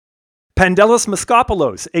Pandelis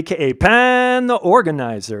Moskopoulos, aka Pan the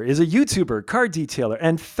Organizer, is a YouTuber, car detailer,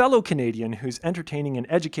 and fellow Canadian whose entertaining and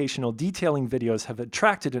educational detailing videos have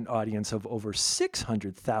attracted an audience of over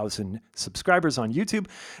 600,000 subscribers on YouTube,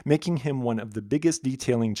 making him one of the biggest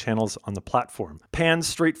detailing channels on the platform. Pan's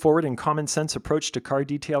straightforward and common sense approach to car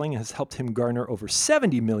detailing has helped him garner over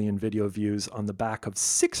 70 million video views on the back of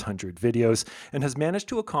 600 videos and has managed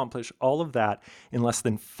to accomplish all of that in less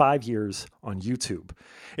than 5 years on YouTube.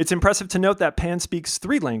 It's impressive to note that Pan speaks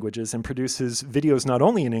 3 languages and produces videos not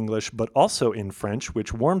only in English but also in French,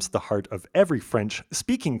 which warms the heart of every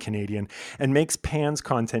French-speaking Canadian and makes Pan's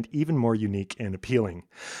content even more unique and appealing.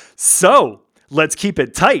 So, let's keep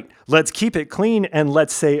it tight, let's keep it clean, and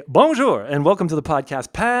let's say bonjour and welcome to the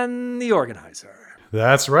podcast, Pan the Organizer.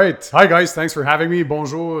 That's right. Hi guys, thanks for having me.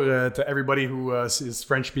 Bonjour to everybody who is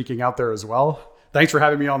French-speaking out there as well. Thanks for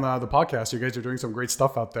having me on the podcast. You guys are doing some great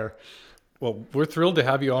stuff out there. Well, we're thrilled to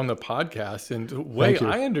have you on the podcast. And the way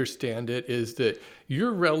I understand it is that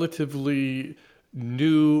you're relatively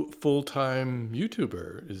new full-time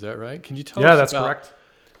YouTuber. Is that right? Can you tell us? Yeah, that's correct.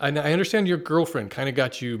 And I understand your girlfriend kind of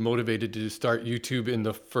got you motivated to start YouTube in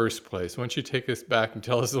the first place. Why don't you take us back and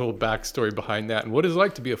tell us a little backstory behind that and what it's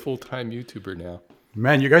like to be a full-time YouTuber now?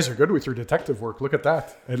 Man, you guys are good with your detective work. Look at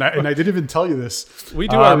that. And I didn't even tell you this. We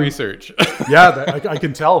do our research. Yeah, I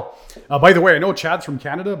can tell. By the way, I know Chad's from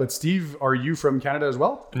Canada, but Steve, are you from Canada as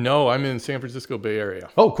well? No, I'm in San Francisco Bay Area.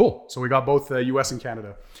 Oh, cool. So we got both US and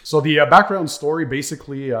Canada. So the background story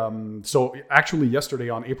basically, so actually yesterday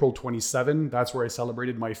on April 27, that's where I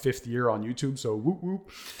celebrated my 5th year on YouTube. So whoop,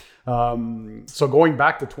 whoop. So going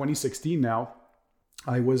back to 2016 now,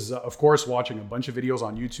 I was, of course, watching a bunch of videos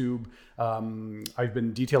on YouTube. I've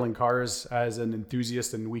been detailing cars as an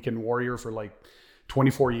enthusiast and weekend warrior for like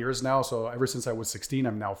 24 years now. So ever since I was 16,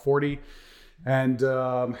 I'm now 40. And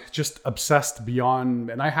just obsessed beyond.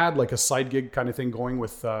 And I had like a side gig kind of thing going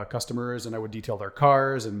with customers, and I would detail their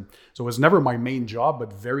cars. And so it was never my main job,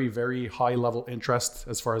 but very, very high level interest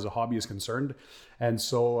as far as a hobby is concerned. And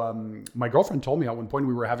so my girlfriend told me at one point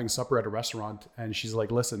we were having supper at a restaurant, and she's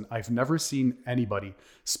like, listen, I've never seen anybody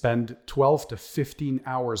spend 12 to 15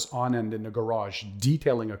 hours on end in a garage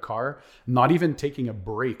detailing a car, not even taking a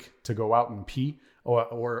break to go out and pee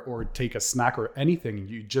or take a snack or anything.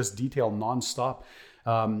 You just detail nonstop.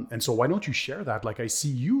 And so why don't you share that? Like, I see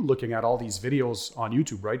you looking at all these videos on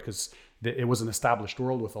YouTube, right? Because it was an established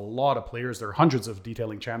world with a lot of players. There are hundreds of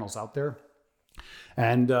detailing channels out there.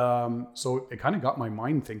 And so it kind of got my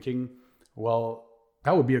mind thinking, well,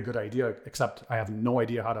 that would be a good idea, except I have no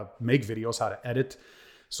idea how to make videos, how to edit.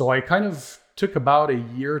 So I kind of took about a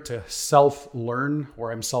year to self-learn,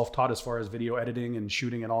 or I'm self-taught as far as video editing and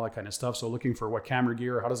shooting and all that kind of stuff. So looking for what camera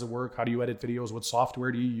gear, how does it work? How do you edit videos? What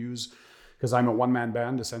software do you use? Because I'm a one-man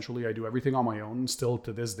band, essentially. I do everything on my own still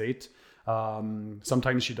to this date.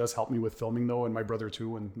 Sometimes she does help me with filming though, and my brother too,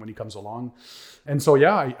 when he comes along. And so,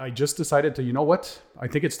 yeah, I just decided to, you know what? I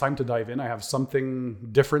think it's time to dive in. I have something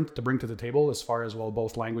different to bring to the table as far as, well,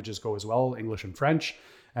 both languages go as well, English and French,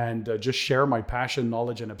 and just share my passion,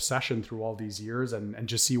 knowledge, and obsession through all these years and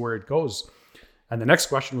just see where it goes. And the next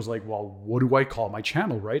question was like, well, what do I call my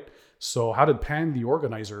channel, right? So how did Pan the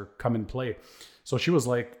Organizer come in play? So she was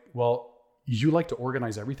like, well, you like to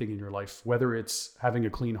organize everything in your life, whether it's having a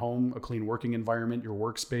clean home, a clean working environment, your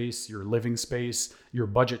workspace, your living space, your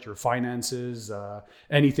budget, your finances,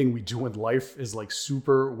 anything we do in life is like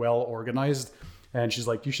super well organized. And she's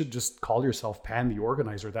like, you should just call yourself Pan the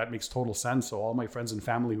Organizer. That makes total sense. So all my friends and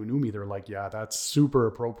family who knew me, they're like, yeah, that's super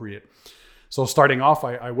appropriate. So starting off,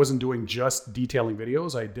 I wasn't doing just detailing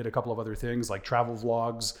videos. I did a couple of other things like travel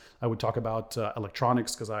vlogs. I would talk about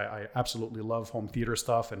electronics because I absolutely love home theater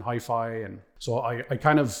stuff and hi-fi. And so I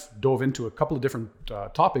kind of dove into a couple of different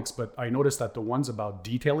topics, but I noticed that the ones about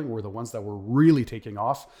detailing were the ones that were really taking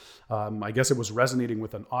off. I guess it was resonating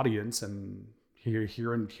with an audience, and here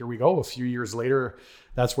we go. A few years later,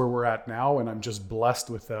 that's where we're at now. And I'm just blessed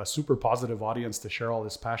with a super positive audience to share all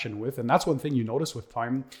this passion with. And that's one thing you notice with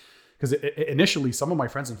time. Because initially, some of my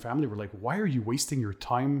friends and family were like, why are you wasting your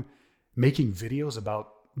time making videos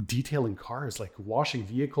about detailing cars, like washing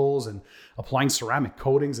vehicles and applying ceramic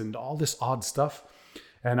coatings and all this odd stuff?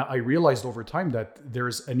 And I realized over time that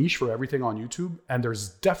there's a niche for everything on YouTube. And there's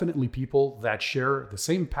definitely people that share the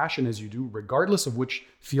same passion as you do, regardless of which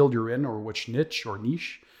field you're in or which niche or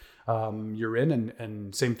niche you're in.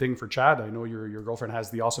 And same thing for Chad. I know your girlfriend has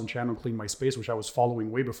the awesome channel Clean My Space, which I was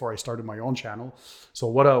following way before I started my own channel. So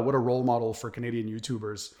what a role model for Canadian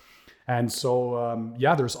YouTubers. And so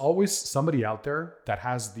there's always somebody out there that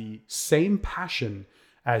has the same passion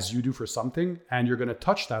as you do for something, and you're going to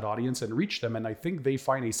touch that audience and reach them. And I think they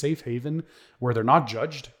find a safe haven where they're not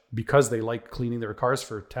judged, because they like cleaning their cars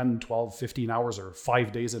for 10, 12, 15 hours or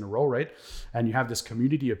 5 days in a row, right? And you have this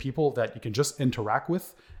community of people that you can just interact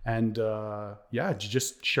with and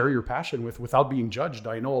just share your passion with without being judged.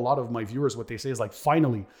 I know a lot of my viewers, what they say is like,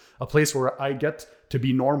 finally, a place where I get to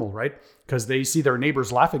be normal, right? Because they see their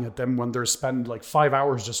neighbors laughing at them when they spend like 5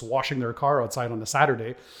 hours just washing their car outside on a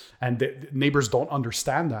Saturday, and the neighbors don't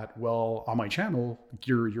understand that. Well, on my channel,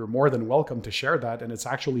 you're more than welcome to share that, and it's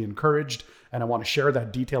actually encouraged. And I want to share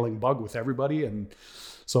that detailing bug with everybody. And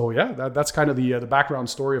so yeah, that's kind of the background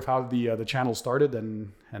story of how the channel started,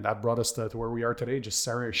 and that brought us to where we are today, just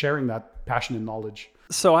sharing that passion and knowledge.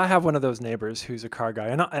 So I have one of those neighbors who's a car guy,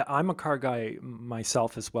 and I'm a car guy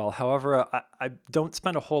myself as well. However, I don't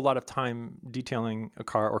spend a whole lot of time detailing a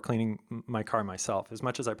car or cleaning my car myself, as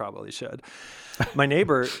much as I probably should. My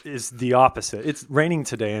neighbor is the opposite. It's raining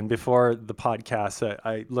today, and before the podcast,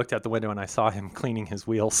 I looked out the window and I saw him cleaning his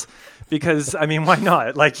wheels, because I mean, why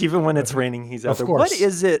not? Like, even when it's raining, he's out there. Course.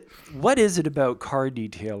 What is it about car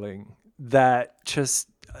detailing that just...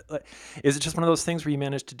 Is it just one of those things where you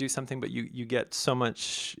manage to do something, but you get so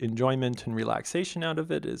much enjoyment and relaxation out of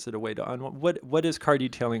it? Is it a way to what is car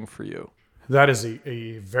detailing for you? That is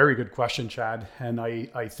a very good question, Chad. And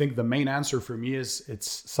I think the main answer for me is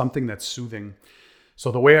it's something that's soothing. So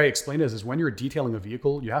the way I explain it is when you're detailing a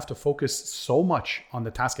vehicle, you have to focus so much on the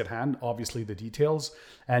task at hand, obviously the details,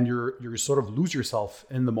 and you sort of lose yourself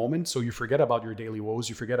in the moment. So you forget about your daily woes,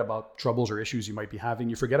 you forget about troubles or issues you might be having,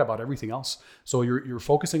 you forget about everything else. So you're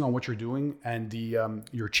focusing on what you're doing, and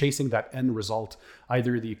you're chasing that end result,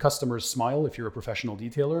 either the customer's smile if you're a professional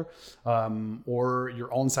detailer, or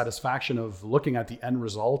your own satisfaction of looking at the end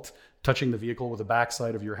result, touching the vehicle with the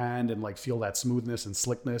backside of your hand and like feel that smoothness and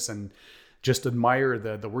slickness, and just admire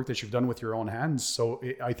the work that you've done with your own hands. So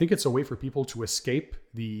I think it's a way for people to escape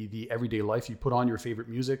the everyday life. You put on your favorite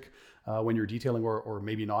music when you're detailing, or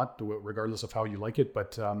maybe not, regardless of how you like it.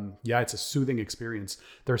 But it's a soothing experience.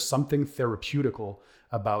 There's something therapeutical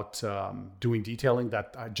about doing detailing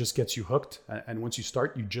that just gets you hooked. And once you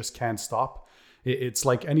start, you just can't stop. It's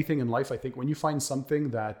like anything in life. I think when you find something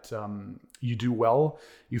that you do well,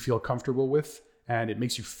 you feel comfortable with, and it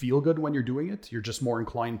makes you feel good when you're doing it, you're just more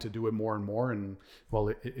inclined to do it more and more. And well,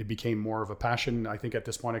 it became more of a passion. I think at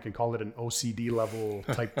this point I can call it an OCD level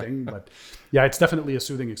type thing. But yeah, it's definitely a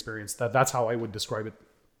soothing experience. That's how I would describe it.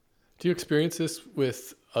 Do you experience this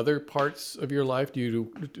with other parts of your life? Do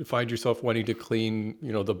you find yourself wanting to clean,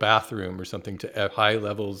 the bathroom or something at high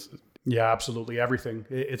levels? Yeah, absolutely. Everything.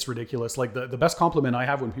 It's ridiculous. Like the best compliment I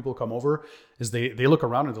have when people come over is they look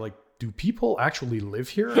around and they're like, do people actually live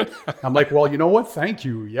here? I'm like, well, you know what? Thank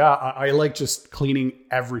you. Yeah, I like just cleaning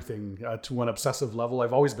everything to an obsessive level.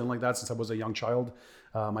 I've always been like that since I was a young child.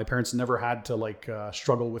 My parents never had to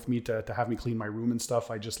struggle with me to have me clean my room and stuff.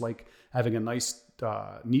 I just like having a nice,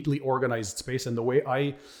 neatly organized space. And the way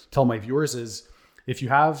I tell my viewers is, if you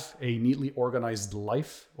have a neatly organized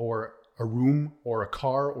life or a room or a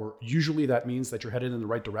car, or usually that means that you're headed in the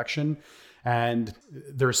right direction. And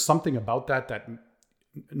there's something about that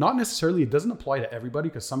not necessarily, it doesn't apply to everybody,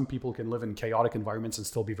 because some people can live in chaotic environments and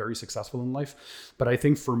still be very successful in life. But I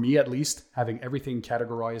think for me, at least, having everything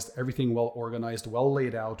categorized, everything well organized, well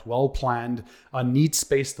laid out, well planned, a neat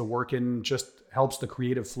space to work in just helps the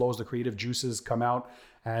creative flows, the creative juices come out.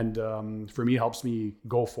 And for me, helps me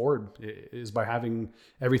go forward is by having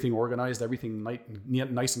everything organized, everything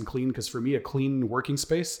nice and clean. Because for me, a clean working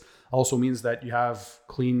space also means that you have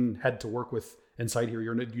clean head to work with inside here.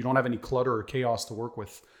 You don't have any clutter or chaos to work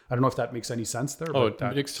with. I don't know if that makes any sense there. Oh, it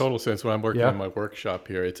makes total sense. When I'm working in my workshop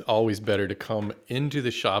here, it's always better to come into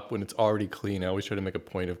the shop when it's already clean. I always try to make a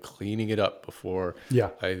point of cleaning it up before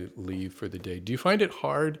I leave for the day. Do you find it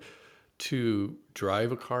hard to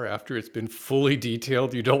drive a car after it's been fully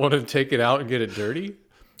detailed? You don't want to take it out and get it dirty?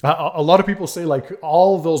 A lot of people say like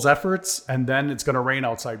all those efforts and then it's going to rain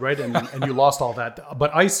outside, right? And you lost all that.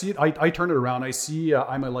 But I see it. I turn it around. I see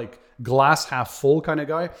I'm a glass half full kind of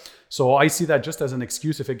guy. So I see that just as an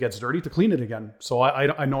excuse if it gets dirty to clean it again. So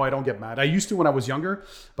I know I don't get mad. I used to when I was younger,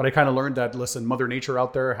 but I kind of learned that, listen, Mother Nature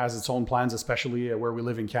out there has its own plans, especially where we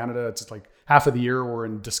live in Canada. It's like half of the year we're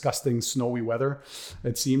in disgusting snowy weather,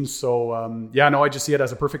 it seems. So I just see it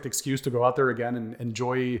as a perfect excuse to go out there again and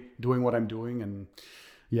enjoy doing what I'm doing. And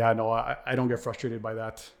I don't get frustrated by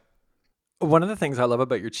that. One of the things I love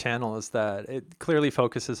about your channel is that it clearly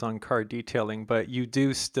focuses on car detailing, but you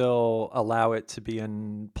do still allow it to be a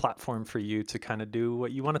platform for you to kind of do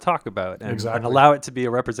what you want to talk about, and allow it to be a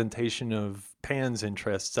representation of Pan's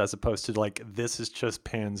interests, as opposed to this is just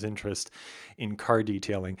Pan's interest in car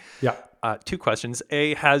detailing. Yeah. 2 questions.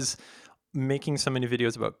 A, has making so many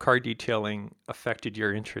videos about car detailing affected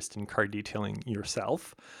your interest in car detailing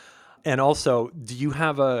yourself? And also, do you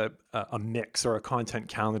have a mix or a content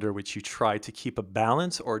calendar which you try to keep a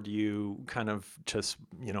balance, or do you kind of just,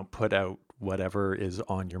 put out whatever is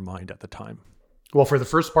on your mind at the time? Well, for the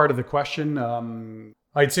first part of the question,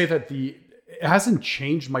 I'd say that it hasn't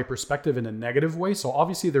changed my perspective in a negative way. So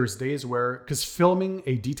obviously there's days where, because filming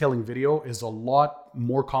a detailing video is a lot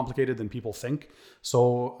more complicated than people think.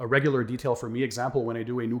 So a regular detail for me, example, when I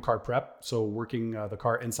do a new car prep, so working the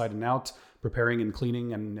car inside and out, preparing and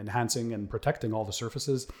cleaning and enhancing and protecting all the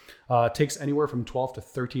surfaces, takes anywhere from 12 to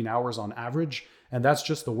 13 hours on average. And that's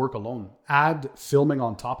just the work alone. Add filming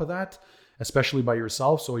on top of that, especially by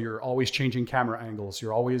yourself. So you're always changing camera angles.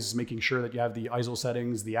 You're always making sure that you have the ISO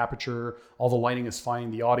settings, the aperture, all the lighting is fine,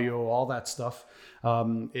 the audio, all that stuff.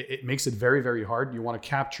 It makes it very, very hard. You want to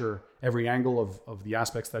capture every angle of the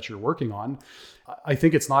aspects that you're working on. I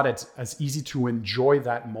think it's not as easy to enjoy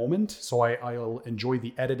that moment. So I'll enjoy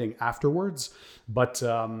the editing afterwards. But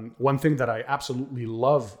one thing that I absolutely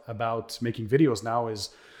love about making videos now is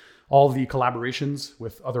all the collaborations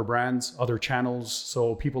with other brands, other channels.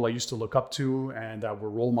 So people I used to look up to and that were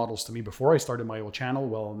role models to me before I started my own channel.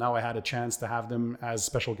 Well, now I had a chance to have them as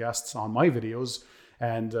special guests on my videos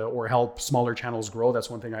and or help smaller channels grow. That's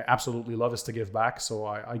one thing I absolutely love, is to give back. So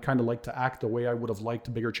I kind of like to act the way I would have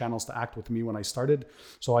liked bigger channels to act with me when I started.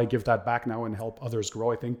 So I give that back now and help others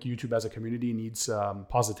grow. I think YouTube as a community needs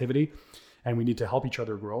positivity, and we need to help each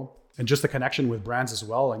other grow. And just the connection with brands as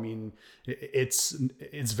well. I mean, it's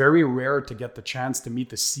very rare to get the chance to meet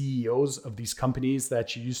the CEOs of these companies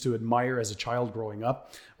that you used to admire as a child growing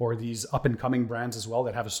up, or these up and coming brands as well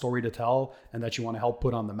that have a story to tell and that you want to help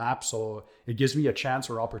put on the map. So it gives me a chance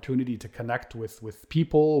or opportunity to connect with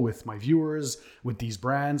people, with my viewers, with these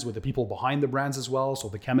brands, with the people behind the brands as well. So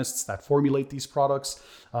the chemists that formulate these products,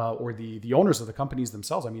 or the owners of the companies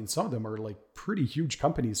themselves. I mean, some of them are like pretty huge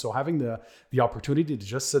companies. So having the opportunity to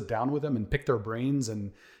just sit down with them and pick their brains,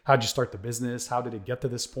 and how'd you start the business? How did it get to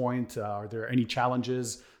this point? Are there any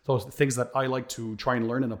challenges? Those things that I like to try and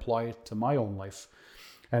learn and apply to my own life.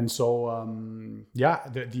 And so,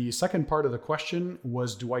 the second part of the question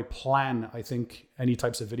was, do I plan, I think, any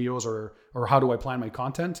types of videos, or how do I plan my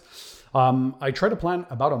content? I try to plan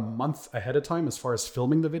about a month ahead of time as far as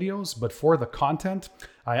filming the videos, but for the content,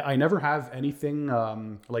 I never have anything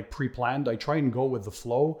like pre-planned. I try and go with the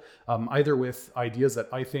flow, either with ideas that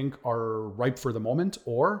I think are ripe for the moment,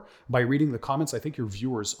 or by reading the comments. I think your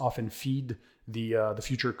viewers often feed the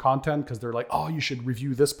future content, because they're like, oh, you should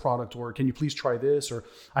review this product, or can you please try this, or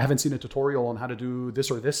I haven't seen a tutorial on how to do this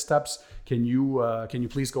or this steps. Can you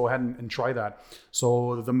please go ahead and try that?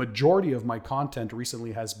 So the majority of my content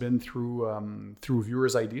recently has been through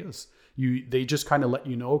viewers' ideas. They just kind of let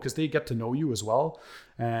you know, because they get to know you as well,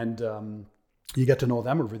 and you get to know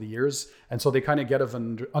them over the years. And so they kind of get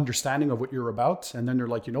an understanding of what you're about. And then they're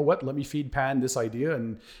like, you know what, let me feed Pan this idea.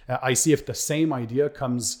 And I see if the same idea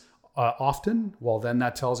comes often, well, then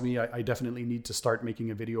that tells me I definitely need to start making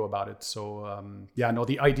a video about it. So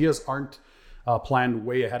the ideas aren't planned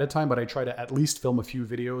way ahead of time, but I try to at least film a few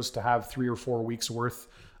videos to have 3 or 4 weeks worth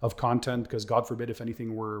of content, because God forbid if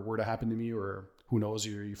anything were to happen to me, or who knows,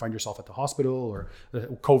 you find yourself at the hospital, or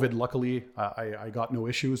COVID. Luckily, I got no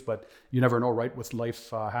issues, but you never know, right? With life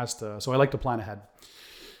so I like to plan ahead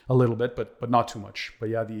a little bit, but not too much. But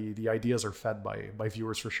yeah, the ideas are fed by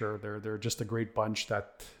viewers for sure. They're just a great bunch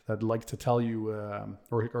that like to tell you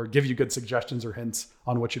or give you good suggestions or hints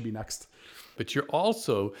on what should be next. But you're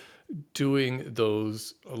also doing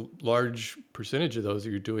those, a large percentage of those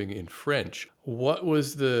you're doing in French. What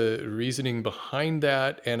was the reasoning behind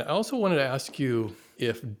that? And I also wanted to ask you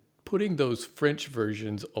if putting those French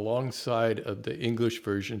versions alongside of the English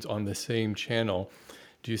versions on the same channel,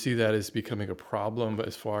 do you see that as becoming a problem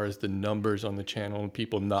as far as the numbers on the channel and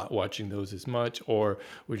people not watching those as much? Or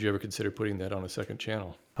would you ever consider putting that on a second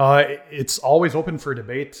channel? It's always open for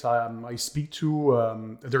debate. I speak to,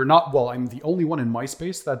 I'm the only one in my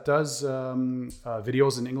space that does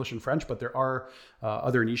videos in English and French, but there are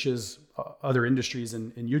other niches, other industries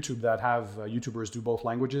in YouTube that have YouTubers do both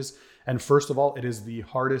languages. And first of all, it is the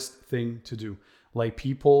hardest thing to do. Like,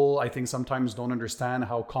 people, I think, sometimes don't understand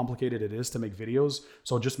how complicated it is to make videos.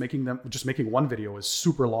 So just making one video is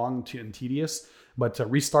super long and tedious. But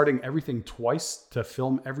restarting everything twice to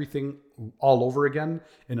film everything all over again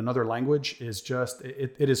in another language is just,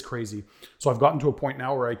 it is crazy. So I've gotten to a point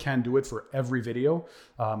now where I can do it for every video.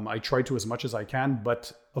 I try to as much as I can.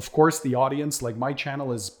 But of course, the audience, like my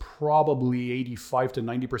channel, is probably 85 to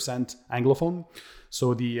 90% Anglophone.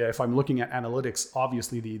 So if I'm looking at analytics,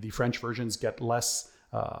 obviously the French versions get less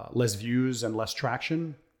views and less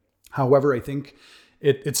traction. However, I think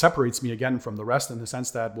it separates me again from the rest in the sense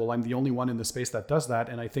that, well, I'm the only one in the space that does that.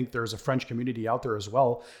 And I think there's a French community out there as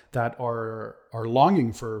well that are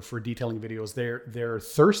longing for detailing videos. They're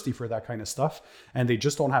thirsty for that kind of stuff, and they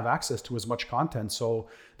just don't have access to as much content. So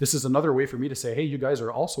this is another way for me to say, hey, you guys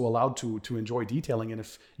are also allowed to enjoy detailing. And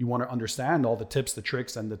if you want to understand all the tips, the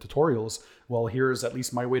tricks, and the tutorials, well, here's at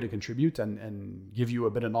least my way to contribute and give you a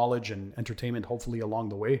bit of knowledge and entertainment, hopefully along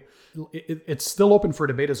the way. It's still open for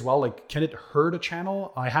debate as well. Like, can it hurt a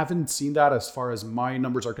channel? I haven't seen that as far as my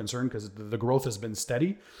numbers are concerned, because the growth has been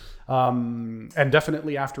steady. And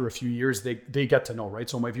definitely after a few years, they get to know, right?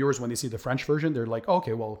 So my viewers, when they see the French version, they're like,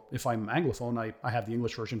 okay, well, if I'm Anglophone, I have the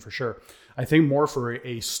English version for sure. I think more for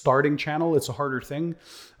a starting channel, it's a harder thing.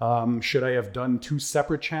 Should I have done 2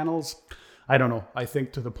 separate channels? I don't know. I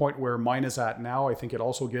think to the point where mine is at now, I think it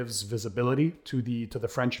also gives visibility to the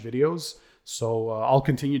French videos. So I'll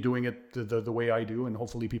continue doing it the way I do, and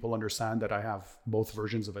hopefully people understand that I have both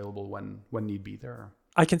versions available when need be there.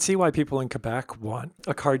 I can see why people in Quebec want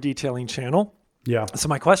a car detailing channel. Yeah. So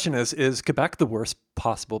my question is Quebec the worst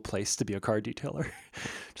possible place to be a car detailer?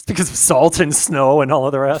 Just because of salt and snow and all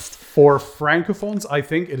of the rest? For Francophones, I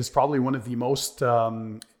think it is probably one of the most...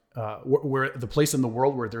 where the place in the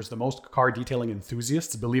world where there's the most car detailing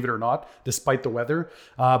enthusiasts, believe it or not, despite the weather.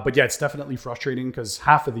 But yeah, it's definitely frustrating because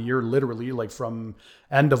half of the year, literally, like from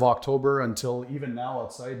end of October until even now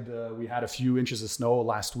outside, we had a few inches of snow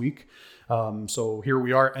last week. So here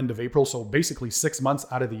we are, end of April. So basically 6 months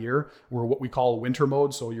out of the year, we're what we call winter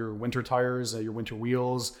mode. So your winter tires, your winter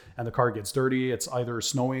wheels, and the car gets dirty. It's either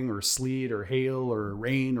snowing or sleet or hail or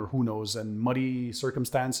rain or who knows, and muddy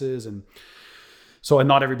circumstances. And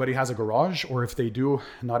not everybody has a garage, or if they do,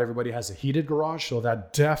 not everybody has a heated garage. So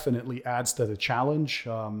that definitely adds to the challenge.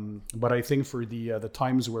 But I think for the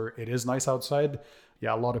times where it is nice outside,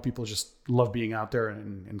 yeah, a lot of people just love being out there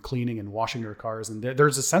and cleaning and washing their cars. And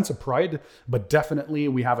there's a sense of pride, but definitely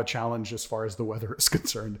we have a challenge as far as the weather is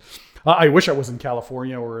concerned. I wish I was in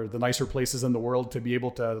California or the nicer places in the world to be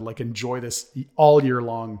able to like enjoy this all year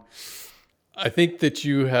long. I think that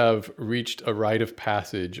you have reached a rite of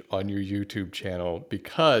passage on your YouTube channel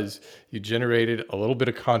because you generated a little bit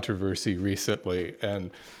of controversy recently. And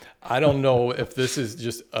I don't know if this is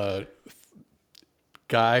just a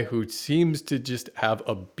guy who seems to just have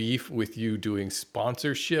a beef with you doing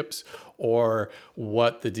sponsorships or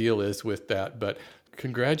what the deal is with that. But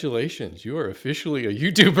congratulations, you are officially a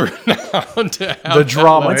YouTuber now. To have the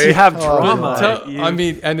drama. Once you have drama.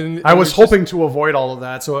 I was hoping to avoid all of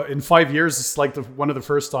that. So in 5 years, it's like one of the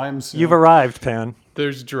first times. You've arrived, Pan.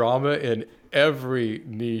 There's drama in every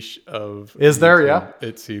niche of is there YouTube, yeah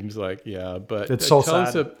it seems like. Yeah, but it's so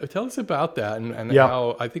sad. Tell us about that and yeah.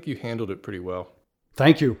 How I think you handled it pretty well.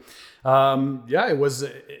 Thank you. Yeah, it was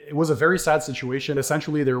a very sad situation.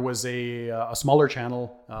 Essentially, there was a smaller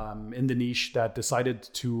channel in the niche that decided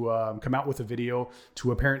to come out with a video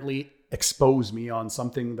to apparently expose me on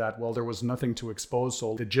something that, well, there was nothing to expose.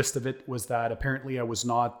 So the gist of it was that apparently I was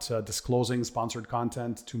not disclosing sponsored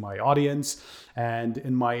content to my audience. And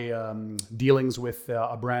in my dealings with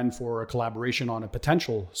a brand for a collaboration on a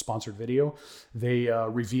potential sponsored video, they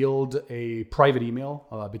revealed a private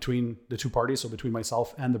email between the two parties, so between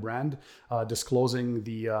myself and the brand, disclosing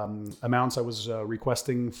the amounts I was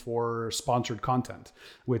requesting for sponsored content,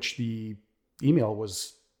 which the email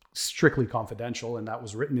was strictly confidential, and that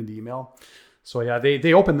was written in the email. So yeah,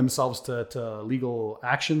 they opened themselves to legal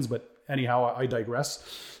actions, but anyhow, I digress.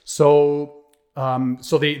 So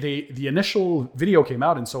the initial video came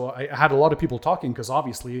out, and so I had a lot of people talking because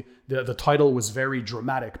obviously the title was very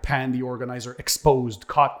dramatic. Pan the organizer exposed,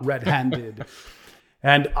 caught red-handed.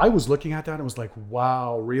 And I was looking at that and was like,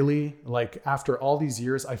 wow, really? Like after all these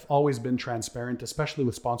years, I've always been transparent, especially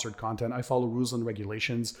with sponsored content. I follow rules and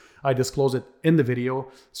regulations. I disclose it in the video.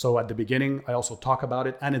 So at the beginning, I also talk about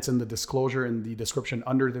it, and it's in the disclosure in the description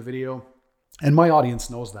under the video. And my audience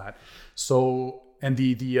knows that. So, and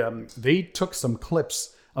they took some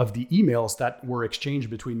clips of the emails that were exchanged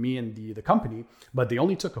between me and the company, but they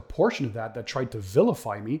only took a portion of that tried to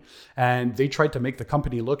vilify me, and they tried to make the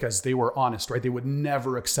company look as they were honest, right? They would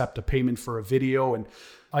never accept a payment for a video. And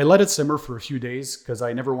I let it simmer for a few days because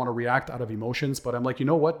I never want to react out of emotions, but I'm like, you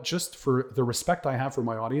know what? Just for the respect I have for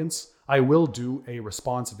my audience, I will do a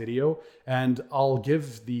response video and I'll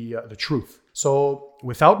give the truth. So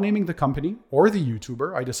without naming the company or the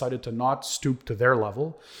YouTuber, I decided to not stoop to their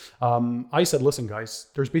level. I said, listen, guys,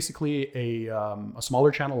 there's basically a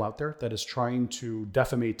smaller channel out there that is trying to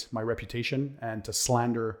defamate my reputation and to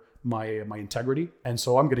slander my integrity. And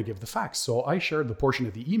so I'm going to give the facts. So I shared the portion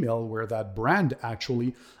of the email where that brand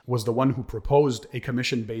actually was the one who proposed a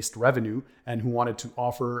commission-based revenue and who wanted to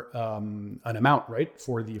offer an amount, right,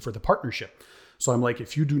 for the partnership. So I'm like,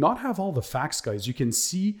 if you do not have all the facts, guys, you can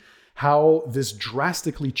see how this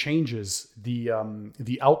drastically changes the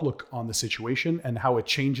outlook on the situation and how it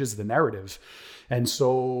changes the narrative. And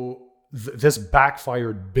so this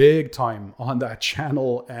backfired big time on that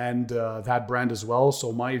channel and that brand as well.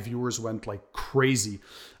 So my viewers went like crazy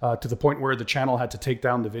to the point where the channel had to take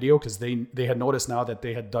down the video because they had noticed now that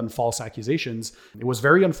they had done false accusations. It was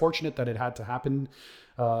very unfortunate that it had to happen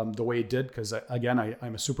the way it did, because again,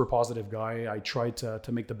 I'm a super positive guy. I tried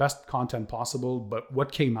to make the best content possible, but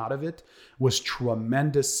what came out of it was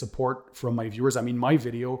tremendous support from my viewers. I mean, my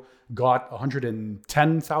video got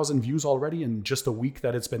 110,000 views already in just a week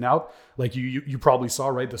that it's been out. Like you probably saw,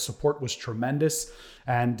 right? The support was tremendous.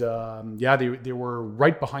 And they were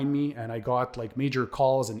right behind me, and I got like major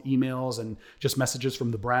calls and emails and just messages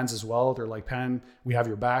from the brands as well. They're like, Pan, we have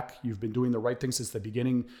your back. You've been doing the right thing since the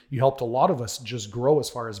beginning. You helped a lot of us just grow as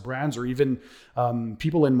far as brands, or even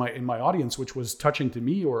people in my audience, which was touching to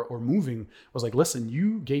me or moving, was like, listen,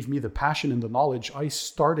 you gave me the passion and the knowledge. I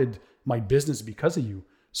started my business because of you.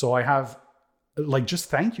 So I have like just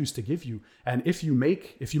thank yous to give you. And if you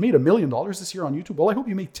made $1 million this year on YouTube, well, I hope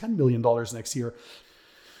you make $10 million next year.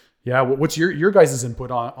 Yeah, what's your guys' input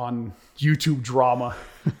on YouTube drama?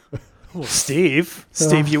 Well, Steve,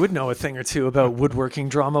 you would know a thing or two about woodworking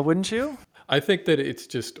drama, wouldn't you? I think that it's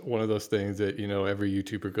just one of those things that, every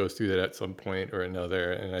YouTuber goes through that at some point or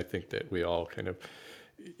another. And I think that we all kind of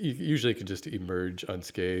usually can just emerge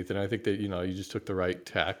unscathed. And I think that, you just took the right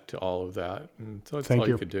tack to all of that. And so that's all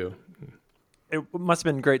you could do. It must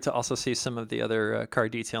have been great to also see some of the other car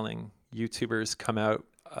detailing YouTubers come out,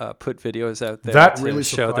 put videos out there that to really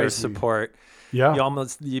show their support. Yeah.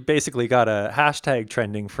 You basically got a hashtag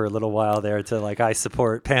trending for a little while there to like, I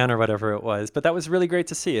support Pan or whatever it was, but that was really great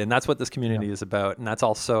to see. And that's what this community is about. And that's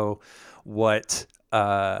also what,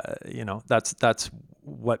 that's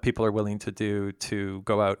what people are willing to do to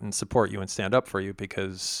go out and support you and stand up for you,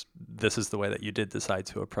 because this is the way that you did decide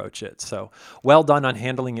to approach it. So well done on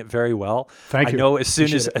handling it very well. Thank you. I know as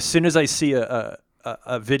soon as I see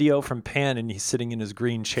a video from Pan and he's sitting in his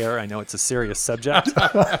green chair, I know it's a serious subject.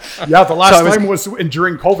 Yeah, the last time was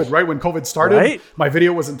during COVID, right? When COVID started, right? My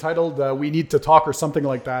video was entitled "We Need to Talk" or something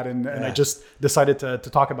like that, and I just decided to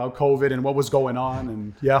talk about COVID and what was going on,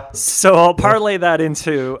 and yeah. So I'll parlay that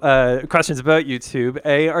into questions about YouTube.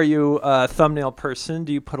 Are you a thumbnail person?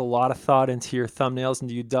 Do you put a lot of thought into your thumbnails, and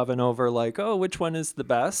do you dove in over like, oh, which one is the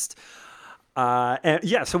best?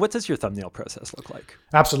 So what does your thumbnail process look like?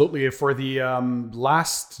 Absolutely. For the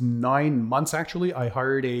last 9 months, actually, I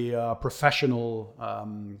hired a professional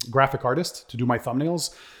graphic artist to do my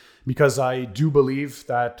thumbnails, because I do believe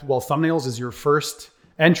that, thumbnails is your first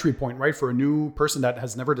entry point, right? For a new person that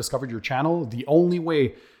has never discovered your channel, the only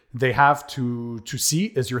way they have to see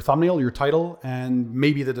is your thumbnail, your title, and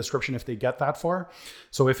maybe the description if they get that far.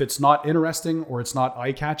 So if it's not interesting or it's not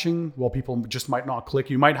eye-catching, people just might not click.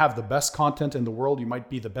 You might have the best content in the world. You might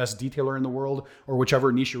be the best detailer in the world, or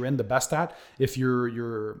whichever niche you're in, the best at. If your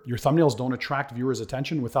thumbnails don't attract viewers'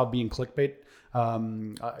 attention without being clickbait,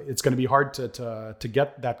 it's going to be hard to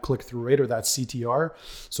get that click-through rate or that CTR.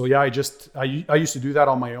 So yeah, I used to do that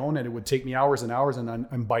on my own, and it would take me hours and hours, and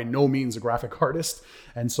I'm by no means a graphic artist.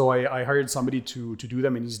 And so I hired somebody to do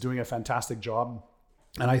them, and he's doing a fantastic job.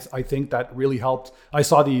 And I think that really helped. I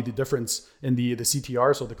saw the difference in the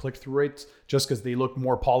CTR, so the click-through rate, just because they look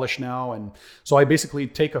more polished now. And so I basically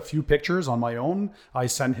take a few pictures on my own. I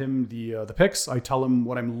send him the pics. I tell him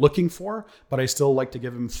what I'm looking for, but I still like to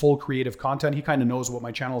give him full creative content. He kind of knows what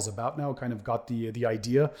my channel is about now, kind of got the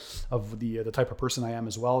idea of the type of person I am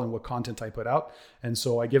as well and what content I put out. And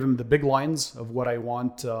so I give him the big lines of what I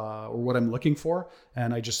want or what I'm looking for.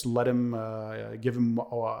 And I just let him give him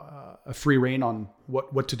a free rein on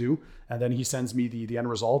what to do. And then he sends me the end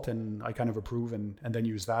result, and I kind of approve and then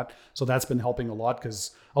use that. So that's been helping a lot,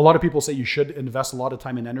 because a lot of people say you should invest a lot of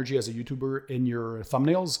time and energy as a YouTuber in your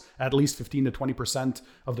thumbnails, at least 15 to 20%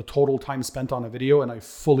 of the total time spent on a video. And I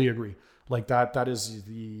fully agree. Like that is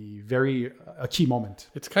a key moment.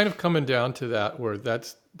 It's kind of coming down to that, where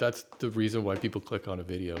that's the reason why people click on a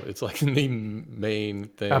video. It's like the main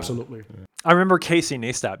thing. Absolutely. Yeah. I remember Casey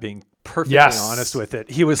Neistat being perfectly honest with it.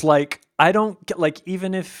 He was like, I don't get, like,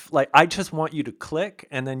 even if, like, I just want you to click,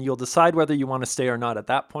 and then you'll decide whether you want to stay or not at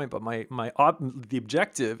that point. But the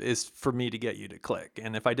objective is for me to get you to click.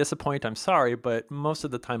 And if I disappoint, I'm sorry. But most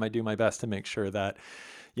of the time I do my best to make sure that,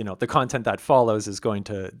 the content that follows is going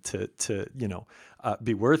to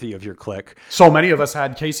be worthy of your click. So many of us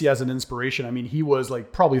had Casey as an inspiration. I mean, he was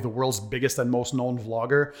like probably the world's biggest and most known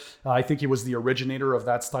vlogger. I think he was the originator of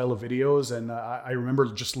that style of videos. And I remember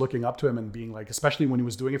just looking up to him and being like, especially when he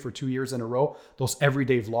was doing it for 2 years in a row, those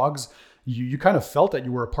everyday vlogs, you kind of felt that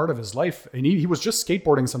you were a part of his life. And he was just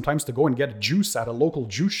skateboarding sometimes to go and get juice at a local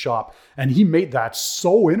juice shop. And he made that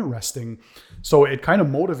so interesting. So it kind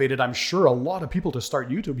of motivated, I'm sure, a lot of people to start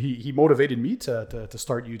YouTube. He motivated me to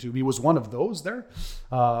start YouTube. He was one of those there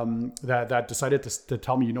that decided to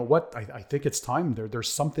tell me, you know what, I think it's time.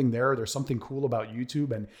 There's something there. There's something cool about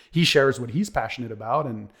YouTube. And he shares what he's passionate about.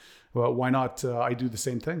 And well, why not I do the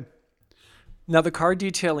same thing? Now, the car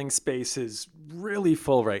detailing space is really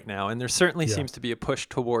full right now, and there certainly seems to be a push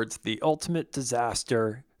towards the ultimate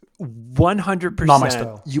disaster. 100%. Not my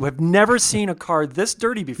style. You have never seen a car this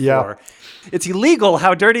dirty before. Yeah. It's illegal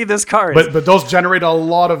how dirty this car is. But those generate a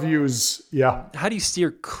lot of views. Yeah. How do you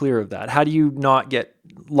steer clear of that? How do you not get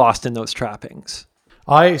lost in those trappings?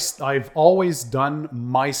 I've always done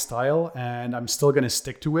my style, and I'm still going to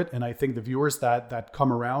stick to it. And I think the viewers that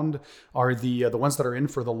come around are the ones that are in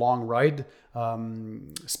for the long ride.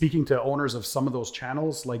 Speaking to owners of some of those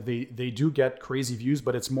channels, like they do get crazy views,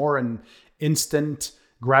 but it's more an instant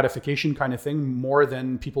gratification kind of thing more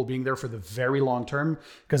than people being there for the very long term,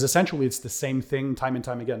 because essentially it's the same thing time and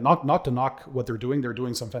time again. Not to knock what they're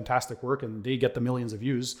doing some fantastic work and they get the millions of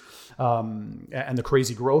views and the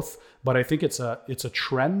crazy growth, but I think it's a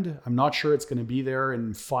trend. I'm not sure it's going to be there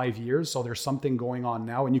in 5 years, so there's something going on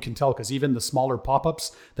now, and you can tell because even the smaller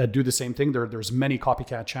pop-ups that do the same thing, there's many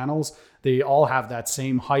copycat channels. They all have that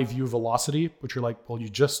same high view velocity, which you're like, well, you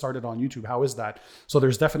just started on YouTube. How is that? So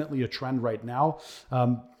there's definitely a trend right now.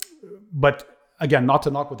 But again, not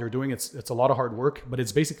to knock what they're doing. It's a lot of hard work, but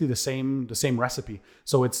it's basically the same recipe.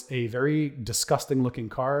 So it's a very disgusting looking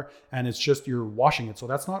car, and it's just you're washing it. So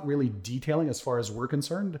that's not really detailing as far as we're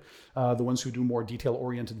concerned. The ones who do more detail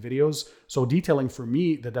oriented videos. So detailing for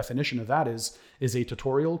me, the definition of that is a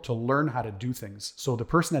tutorial to learn how to do things. So the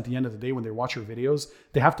person at the end of the day, when they watch your videos,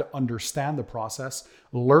 they have to understand the process,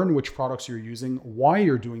 learn which products you're using, why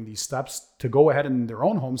you're doing these steps to go ahead in their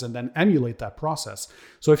own homes and then emulate that process.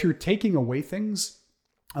 So if you're taking away things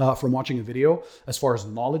from watching a video, as far as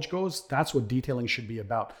knowledge goes, that's what detailing should be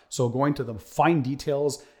about. So going to the fine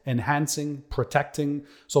details, enhancing, protecting.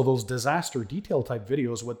 So those disaster detail type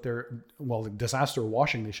videos, disaster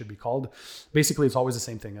washing, they should be called. Basically, it's always the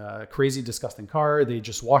same thing. A crazy, disgusting car. They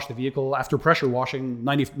just wash the vehicle. After pressure washing,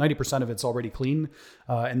 90% of it's already clean.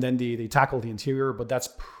 And then they tackle the interior, but that's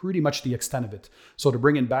pretty much the extent of it. So to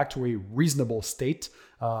bring it back to a reasonable state.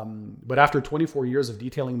 But after 24 years of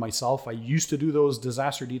detailing myself, I used to do those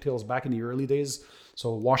disaster details back in the early days.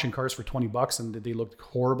 So washing cars for $20 and they looked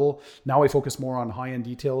horrible. Now I focus more on high-end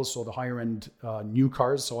details. So the higher end new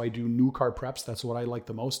cars. So I do new car preps. That's what I like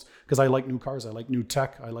the most because I like new cars. I like new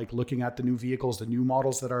tech. I like looking at the new vehicles, the new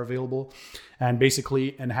models that are available, and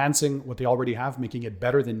basically enhancing what they already have, making it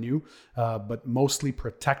better than new, but mostly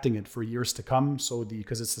protecting it for years to come. So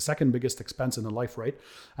because it's the second biggest expense in the life, right?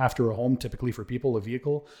 After a home, typically for people, a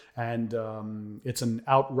vehicle. And it's an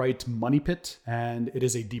outright money pit and it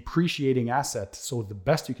is a depreciating asset. So the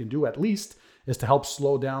best you can do at least is to help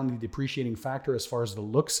slow down the depreciating factor as far as the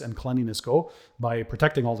looks and cleanliness go by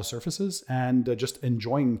protecting all the surfaces and just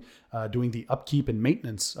enjoying doing the upkeep and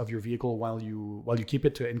maintenance of your vehicle while you keep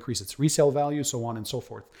it to increase its resale value, so on and so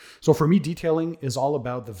forth. So for me, detailing is all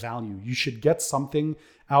about the value. You should get something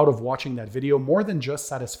out of watching that video more than just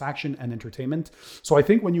satisfaction and entertainment. So I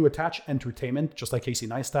think when you attach entertainment, just like Casey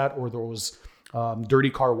Neistat or those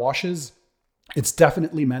dirty car washes, it's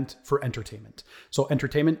definitely meant for entertainment. So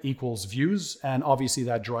entertainment equals views. And obviously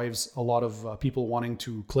that drives a lot of people wanting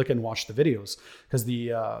to click and watch the videos because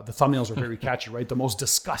the thumbnails are very catchy, right? The most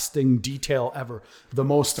disgusting detail ever, the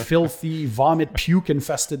most filthy, vomit, puke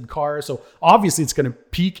infested car. So obviously it's going to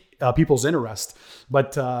pique people's interest.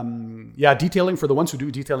 But detailing, for the ones who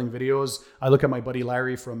do detailing videos, I look at my buddy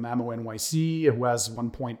Larry from Ammo NYC, who has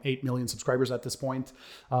 1.8 million subscribers at this point.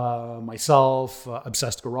 Myself,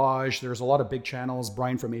 Obsessed Garage. There's a lot of big channels.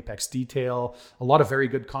 Brian from Apex Detail. A lot of very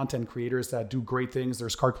good content creators that do great things.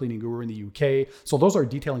 There's Car Cleaning Guru in the UK. So those are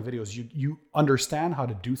detailing videos. You understand how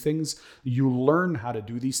to do things. You learn how to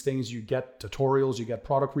do these things. You get tutorials. You get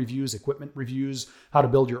product reviews, equipment reviews, how to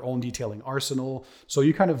build your own detailing arsenal. So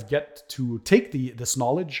you kind of get to take this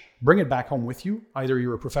knowledge, bring it back home with you. Either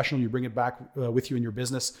you're a professional, you bring it back with you in your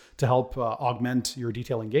business to help augment your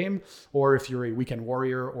detailing game, or if you're a weekend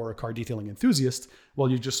warrior or a car detailing enthusiast, well,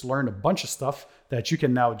 you just learn a bunch of stuff that you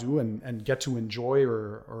can now do and get to enjoy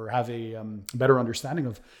or have a better understanding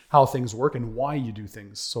of how things work and why you do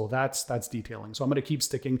things. So that's detailing. So I'm going to keep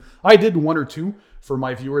sticking. I did 1 or 2 for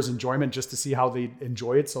my viewers' enjoyment just to see how they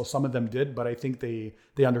enjoy it. So some of them did, but I think they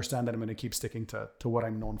understand that I'm going to keep sticking to what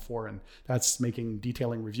I'm known for, and that's making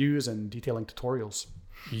detailing reviews and detailing tutorials.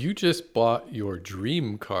 You just bought your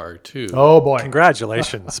dream car too. Oh boy.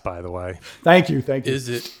 Congratulations, by the way. Thank you. Is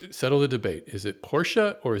it, settle the debate, is it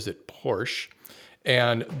Porsche or is it Porsche?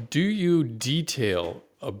 And do you detail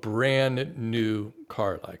a brand new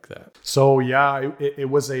car like that? So yeah, it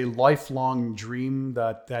was a lifelong dream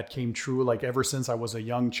that came true. Like ever since I was a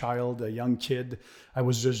young child, a young kid, I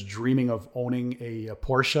was just dreaming of owning a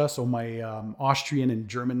Porsche. So my Austrian and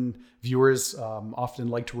German viewers often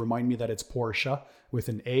like to remind me that it's Porsche with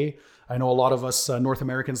an A. I know a lot of us North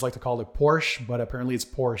Americans like to call it Porsche, but apparently it's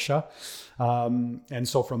Porsche. And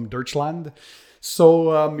so from Deutschland.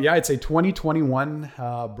 So yeah, it's a 2021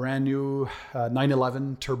 brand new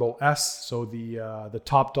 911 Turbo S. So the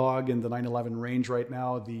top dog in the 911 range right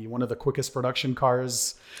now, one of the quickest production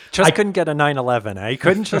cars. I couldn't get a 911. I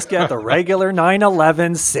couldn't just get the regular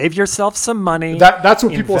 911. Save yourself some money. That's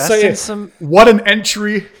what people say. What an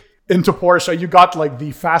entry into Porsche. You got like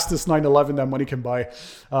the fastest 911 that money can buy.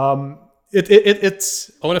 It's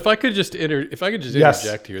and if I could just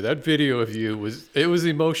interject here, that video of you was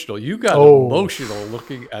emotional. You got emotional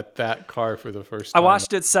looking at that car for the first time. I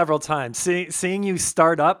watched it several times. Seeing you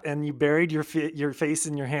start up and you buried your face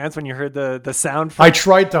in your hands when you heard the sound. I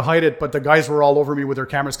tried to hide it, but the guys were all over me with their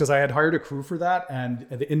cameras because I had hired a crew for that. And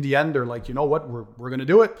in the end, they're like, you know what, we're going to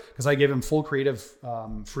do it, because I gave them full creative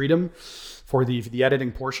freedom for the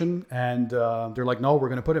editing portion, and they're like, no, we're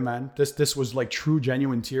gonna put it, man. This was like true,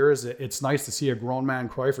 genuine tears. It's nice to see a grown man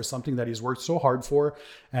cry for something that he's worked so hard for,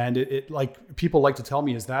 and it like people like to tell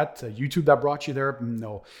me, is that YouTube that brought you there?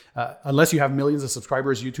 No, unless you have millions of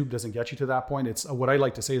subscribers, YouTube doesn't get you to that point. It's what I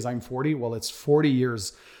like to say is I'm 40. Well, it's 40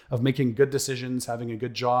 years of making good decisions, having a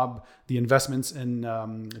good job, the investments in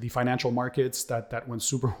the financial markets that went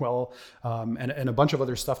super well, and a bunch of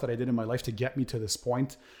other stuff that I did in my life to get me to this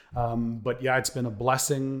point. But yeah, it's been a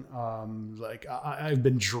blessing. Like I've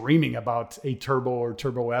been dreaming about a Turbo or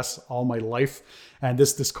Turbo S all my life, and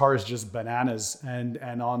this car is just bananas. And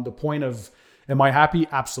on the point of, am I happy?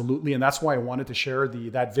 Absolutely. And that's why I wanted to share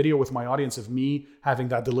that video with my audience of me having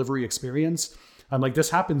that delivery experience. I'm like, this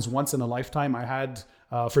happens once in a lifetime. I had,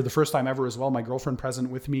 for the first time ever as well, my girlfriend present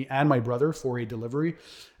with me and my brother for a delivery.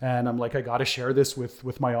 And I'm like, I got to share this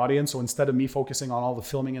with my audience. So instead of me focusing on all the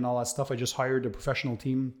filming and all that stuff, I just hired a professional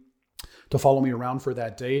team to follow me around for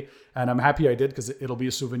that day. And I'm happy I did, because it'll be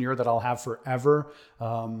a souvenir that I'll have forever.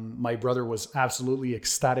 My brother was absolutely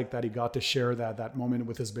ecstatic that he got to share that moment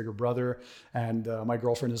with his bigger brother, and my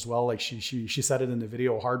girlfriend as well. Like she said it in the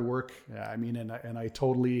video, hard work. I mean, and I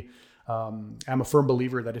totally am a firm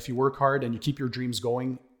believer that if you work hard and you keep your dreams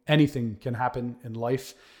going, anything can happen in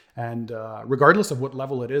life. And regardless of what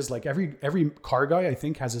level it is, like every car guy, I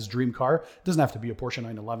think, has his dream car. It doesn't have to be a Porsche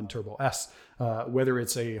 911 Turbo S. Whether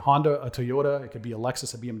it's a Honda, a Toyota, it could be a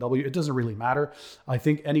Lexus, a BMW, it doesn't really matter. I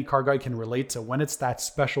think any car guy can relate to when it's that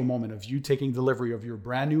special moment of you taking delivery of your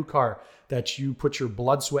brand new car that you put your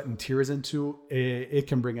blood, sweat, and tears into. It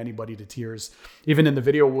can bring anybody to tears. Even in the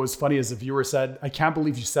video, what was funny is the viewer said, I can't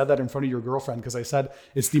believe you said that in front of your girlfriend, because I said,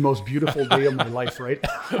 it's the most beautiful day of my life, right?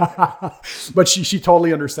 But she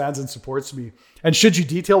totally understands and supports me. And should you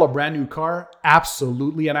detail a brand new car?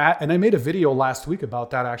 Absolutely. And I made a video last week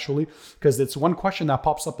about that, actually, because it's one question that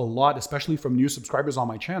pops up a lot, especially from new subscribers on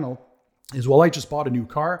my channel, is, well, I just bought a new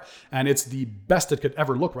car and it's the best it could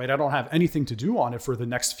ever look, right? I don't have anything to do on it for the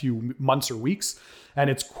next few months or weeks. And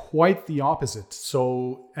it's quite the opposite.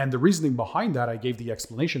 So, and the reasoning behind that, I gave the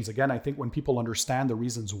explanations. Again, I think when people understand the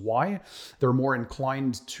reasons why, they're more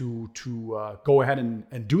inclined to go ahead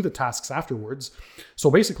and do the tasks afterwards. So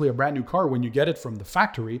basically, a brand new car, when you get it from the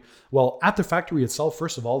factory, well, at the factory itself,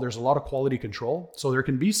 first of all, there's a lot of quality control. So there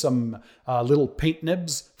can be some little paint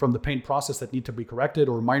nibs from the paint process that need to be corrected,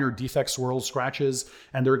 or minor defects, swirls, scratches,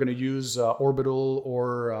 and they're going to use orbital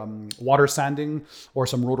or water sanding or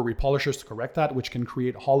some rotary polishers to correct that, which can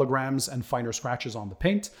create holograms and finer scratches on the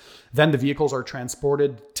paint. Then the vehicles are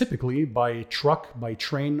transported typically by truck, by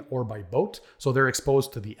train, or by boat. So they're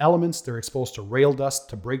exposed to the elements, they're exposed to rail dust,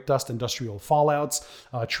 to brake dust, industrial fallouts,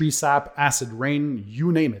 tree sap, acid rain,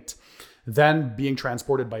 you name it. Then being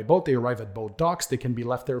transported by boat, they arrive at boat docks. They can be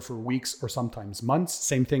left there for weeks or sometimes months.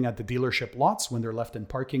 Same thing at the dealership lots when they're left in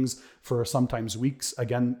parkings for sometimes weeks,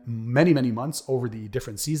 again, many, many months over the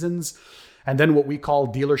different seasons. And then what we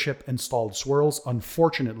call dealership installed swirls.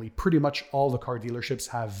 Unfortunately, pretty much all the car dealerships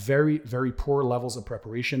have very, very poor levels of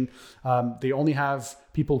preparation. They only have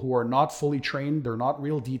people who are not fully trained. They're not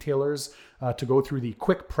real detailers to go through the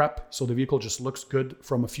quick prep. So the vehicle just looks good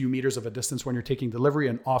from a few meters of a distance when you're taking delivery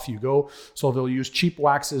and off you go. So they'll use cheap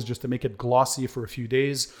waxes just to make it glossy for a few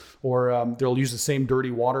days, or they'll use the same dirty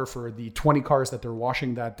water for the 20 cars that they're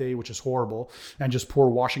washing that day, which is horrible, and just poor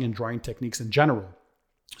washing and drying techniques in general.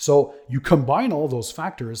 So you combine all those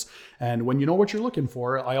factors, and when you know what you're looking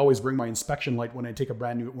for, I always bring my inspection light when I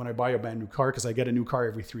buy a brand new car, because I get a new car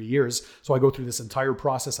every 3 years. So I go through this entire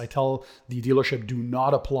process. I tell the dealership, do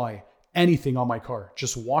not apply anything on my car.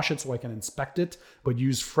 Just wash it so I can inspect it, but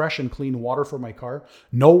use fresh and clean water for my car.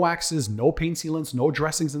 No waxes, no paint sealants, no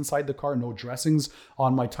dressings inside the car, no dressings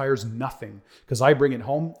on my tires, nothing. Because I bring it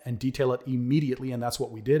home and detail it immediately, and that's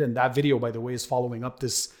what we did. And that video, by the way, is following up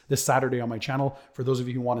this Saturday on my channel. For those of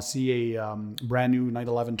you who want to see a brand new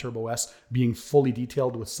 911 Turbo S being fully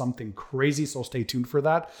detailed with something crazy, so stay tuned for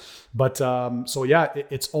that. But so yeah,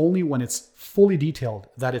 it's only when it's fully detailed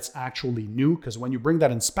that it's actually new, because when you bring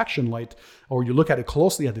that inspection light or you look at it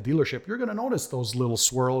closely at the dealership, you're going to notice those little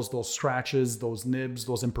swirls, those scratches, those nibs,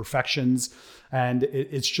 those imperfections. And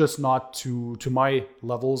it's just not to my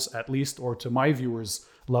levels, at least, or to my viewers'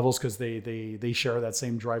 levels, because they share that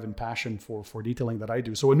same drive and passion for detailing that I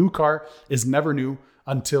do. So a new car is never new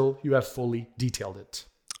until you have fully detailed it.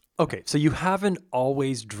 Okay, so you haven't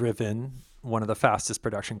always driven one of the fastest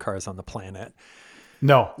production cars on the planet.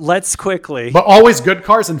 No. Let's quickly. But always good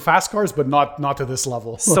cars and fast cars, but not to this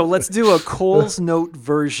level. So let's do a Coles Note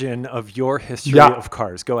version of your history of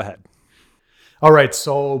cars. Go ahead. All right.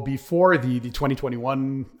 So before the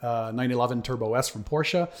 2021 911 Turbo S from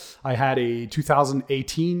Porsche, I had a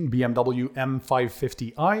 2018 BMW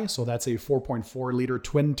M550i. So that's a 4.4 liter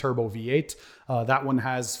twin turbo V8. That one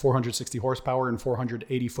has 460 horsepower and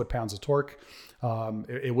 480 foot-pounds of torque.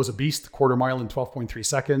 It was a beast, quarter mile in 12.3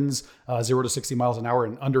 seconds, 0 to 60 miles an hour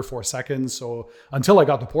in under 4 seconds. So until I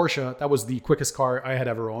got the Porsche, that was the quickest car I had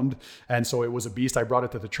ever owned. And so it was a beast. I brought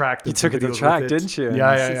it to the track. You took it to the track, didn't you?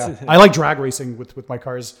 Yeah. I like drag racing with my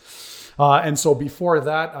cars. And so before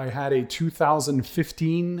that, I had a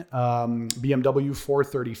 2015 BMW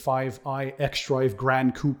 435i xDrive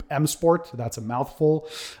Grand Coupe M Sport. That's a mouthful.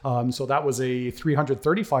 So that was a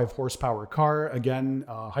 335 horsepower car. Again,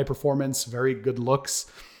 high performance, very good looks.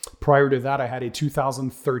 Prior to that, I had a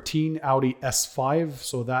 2013 Audi S5.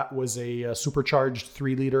 So that was a supercharged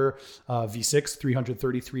 3-liter V6,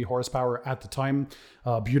 333 horsepower at the time.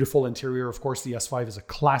 Beautiful interior. Of course, the S5 is a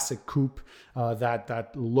classic coupe.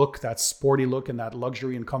 That look, that sporty look, and that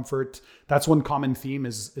luxury and comfort. That's one common theme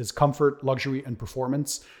is comfort, luxury, and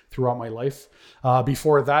performance throughout my life.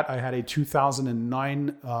 Before that, I had a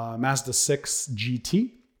 2009 Mazda 6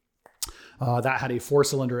 GT. That had a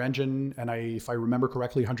 4-cylinder engine, and if I remember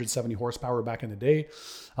correctly, 170 horsepower back in the day.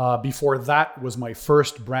 Before that was my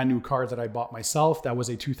first brand new car that I bought myself. That was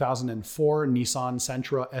a 2004 Nissan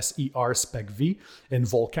Sentra SER Spec V in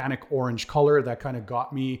volcanic orange color. That kind of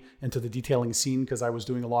got me into the detailing scene, because I was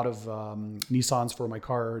doing a lot of Nissans for my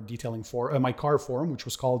car detailing my car forum, which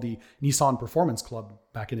was called the Nissan Performance Club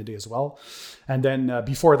back in the day as well. And then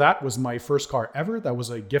before that was my first car ever. That was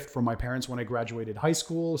a gift from my parents when I graduated high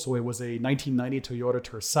school. So it was a 1990 Toyota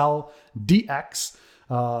Tercel DX.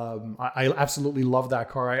 I absolutely love that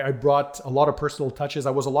car. I brought a lot of personal touches.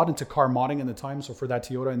 I was a lot into car modding in the time. So for that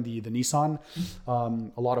Toyota and the Nissan,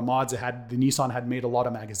 a lot of mods. The Nissan had made a lot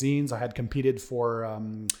of magazines. I had competed for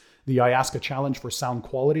the Iasca Challenge for sound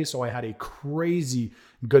quality. So I had a crazy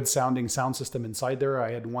good sounding sound system inside there.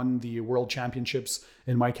 I had won the world championships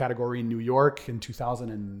in my category in New York in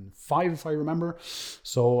 2005, if I remember.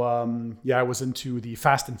 So I was into the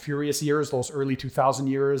Fast and Furious years, those early 2000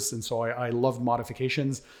 years. And so I loved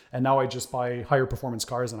modifications. And now I just buy higher performance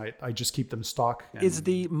cars, and I just keep them stock. Is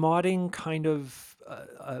the modding kind of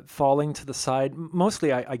falling to the side?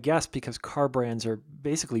 Mostly, I guess, because car brands are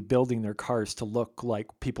basically building their cars to look like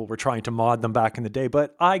people were trying to mod them back in the day.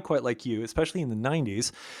 But I, quite like you, especially in the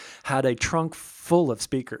 90s, had a trunk full of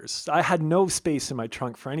speakers. I had no space in my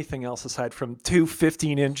trunk for anything else aside from two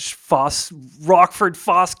 15-inch Rockford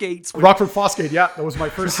Fosgates. Rockford Fosgate, yeah, that was my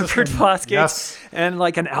first Rockford Fosgates, yes. And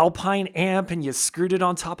like an Alpine amp, and you screwed it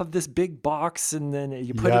on top of this big box, and then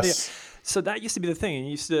you put it in. So that used to be the thing.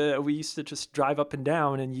 We used to just drive up and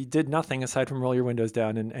down, and you did nothing aside from roll your windows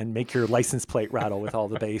down and make your license plate rattle with all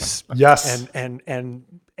the bass. Yes. And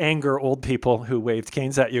anger old people who waved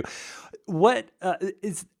canes at you. what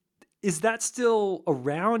is that still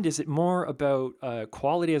around? Is it more about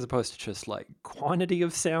quality as opposed to just like quantity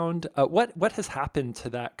of sound? What has happened to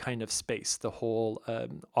that kind of space, the whole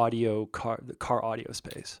car audio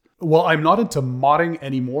space? Well, I'm not into modding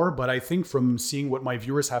anymore, but I think from seeing what my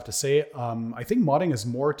viewers have to say, I think modding is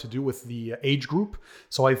more to do with the age group.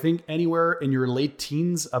 So I think anywhere in your late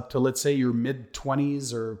teens up to, let's say, your mid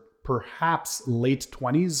 20s or perhaps late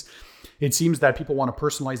 20s, it seems that people want to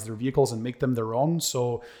personalize their vehicles and make them their own.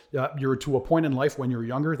 So you're to a point in life when you're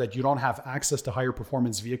younger that you don't have access to higher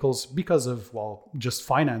performance vehicles because of, well, just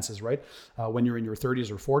finances, right? When you're in your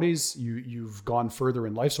 30s or 40s, you've gone further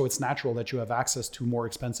in life. So it's natural that you have access to more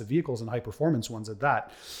expensive vehicles and high performance ones at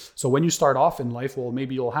that. So when you start off in life, well,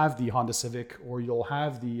 maybe you'll have the Honda Civic, or you'll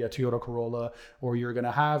have the Toyota Corolla, or you're going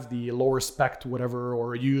to have the lower spec whatever,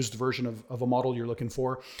 or a used version of a model you're looking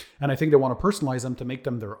for. And I think they want to personalize them to make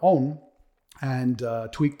them their own, and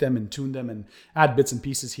tweak them and tune them and add bits and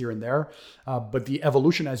pieces here and there. But the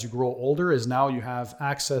evolution as you grow older is now you have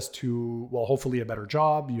access to, well, hopefully a better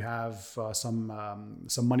job. You have some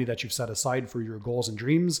money that you've set aside for your goals and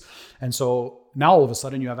dreams. And so now all of a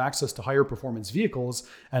sudden you have access to higher performance vehicles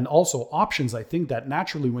and also options. I think that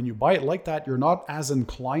naturally when you buy it like that, you're not as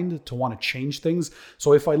inclined to want to change things.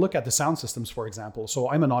 So if I look at the sound systems, for example, so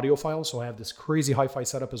I'm an audiophile, so I have this crazy hi-fi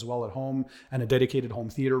setup as well at home and a dedicated home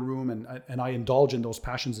theater room, and I indulge in those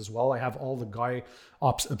passions as well. I have all the guy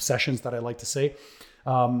obsessions that I like to say.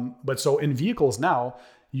 But so in vehicles now,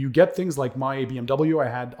 you get things like my BMW. I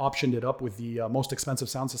had optioned it up with the most expensive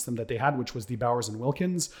sound system that they had, which was the Bowers &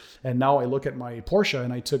 Wilkins. And now I look at my Porsche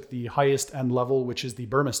and I took the highest end level, which is the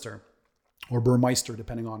Burmester or Burmeister,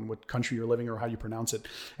 depending on what country you're living or how you pronounce it.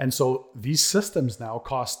 And so these systems now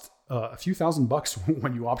cost a few $1,000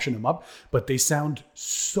 when you option them up, but they sound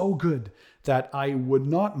so good that I would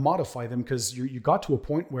not modify them, because you got to a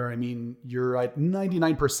point where, I mean, you're at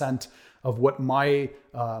 99% of what my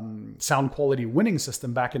sound quality winning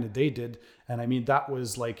system back in the day did. And I mean, that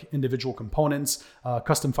was like individual components,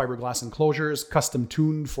 custom fiberglass enclosures, custom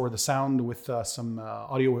tuned for the sound with some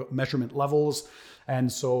audio measurement levels.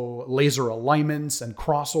 And so laser alignments and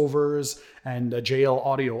crossovers and JL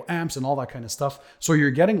audio amps and all that kind of stuff. So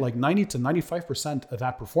you're getting like 90 to 95% of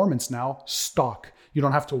that performance now stock. You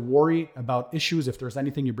don't have to worry about issues. If there's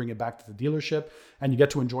anything, you bring it back to the dealership and you get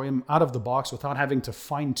to enjoy them out of the box without having to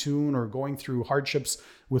fine tune or going through hardships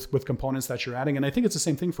with components that you're adding. And I think it's the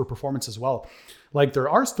same thing for performance as well. Like there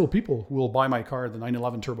are still people who will buy my car, the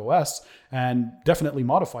 911 Turbo S, and definitely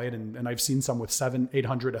modify it. And I've seen some with 700,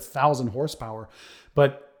 800, 1,000 horsepower,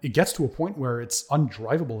 but it gets to a point where it's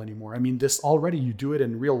undrivable anymore. I mean, this already, you do it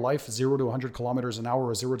in real life, 0 to 100 kilometers an hour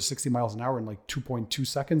or 0 to 60 miles an hour in like 2.2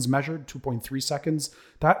 seconds measured, 2.3 seconds.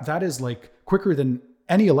 That is like quicker than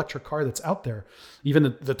any electric car that's out there. Even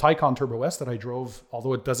the Taycan Turbo S that I drove,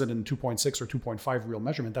 although it does it in 2.6 or 2.5 real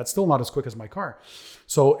measurement, that's still not as quick as my car.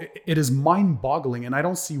 So it is mind-boggling, and I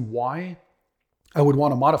don't see why I would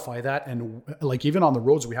want to modify that. And like even on the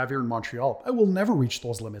roads we have here in Montreal, I will never reach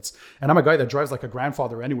those limits. And I'm a guy that drives like a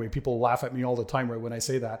grandfather anyway. People laugh at me all the time right when I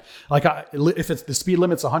say that. Like if it's the speed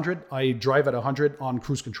limit's 100, I drive at 100 on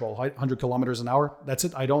cruise control, 100 kilometers an hour. That's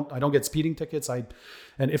it. I don't get speeding tickets. And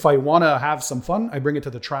if I want to have some fun, I bring it to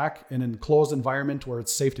the track in an enclosed environment where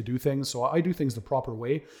it's safe to do things. So I do things the proper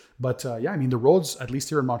way. But yeah, I mean, the roads, at least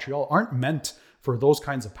here in Montreal, aren't meant for those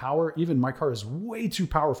kinds of power. Even my car is way too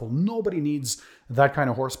powerful. Nobody needs that kind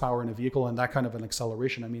of horsepower in a vehicle and that kind of an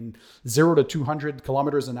acceleration. I mean, 0 to 200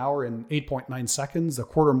 kilometers an hour in 8.9 seconds, a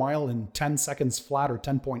quarter mile in 10 seconds flat or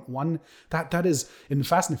 10.1. That is, in the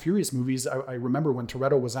Fast and Furious movies, I remember when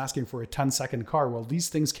Toretto was asking for a 10-second car. Well, these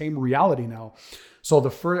things came reality now. So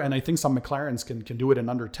and I think some McLarens can do it in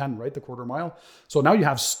under 10, right? The quarter mile. So now you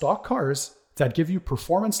have stock cars that give you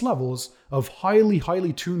performance levels of highly,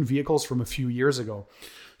 highly tuned vehicles from a few years ago.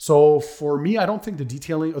 So for me, I don't think the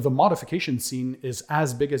detailing or the modification scene is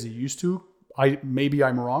as big as it used to. Maybe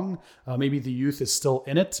I'm wrong. Maybe the youth is still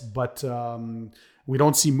in it, but we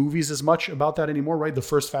don't see movies as much about that anymore, right? The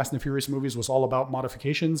first Fast and Furious movies was all about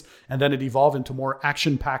modifications, and then it evolved into more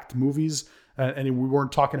action-packed movies, and we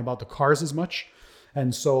weren't talking about the cars as much.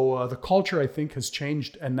 And so the culture, I think, has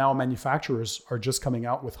changed, and now manufacturers are just coming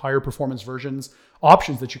out with higher performance versions,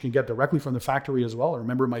 options that you can get directly from the factory as well. I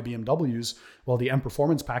remember my BMWs, well, the M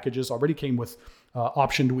Performance packages already came with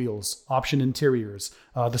optioned wheels, optioned interiors,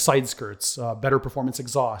 the side skirts, better performance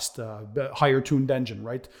exhaust, higher tuned engine,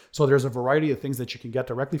 right? So there's a variety of things that you can get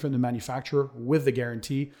directly from the manufacturer with the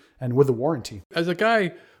guarantee and with the warranty. As a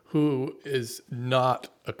guy who is not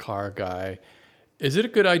a car guy, Is it a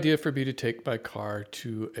good idea for me to take my car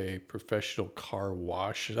to a professional car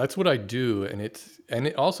wash? That's what I do, and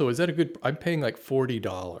it also, is that a good? I'm paying like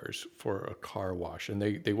 $40 for a car wash, and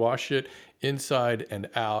they wash it inside and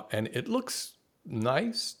out, and it looks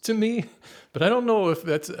nice to me, but I don't know if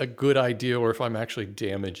that's a good idea or if I'm actually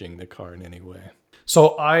damaging the car in any way.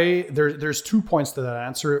 So there's 2 points to that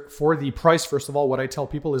answer. For the price, first of all, what I tell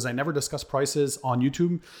people is I never discuss prices on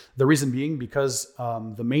YouTube. The reason being because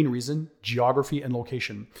the main reason, geography and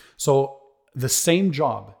location. So the same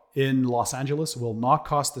job in Los Angeles will not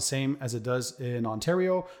cost the same as it does in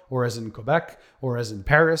Ontario or as in Quebec or as in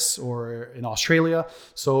Paris or in Australia.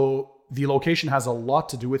 So the location has a lot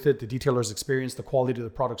to do with it, the detailer's experience, the quality of the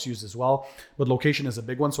products used as well. But location is a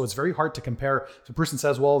big one. So it's very hard to compare. If a person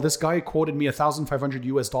says, well, this guy quoted me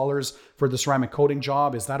 $1,500 for the ceramic coating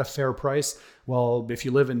job. Is that a fair price? Well, if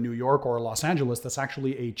you live in New York or Los Angeles, that's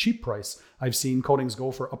actually a cheap price. I've seen coatings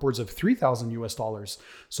go for upwards of $3,000.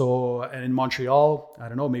 So, and in Montreal, I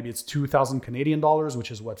don't know, maybe it's 2,000 Canadian dollars,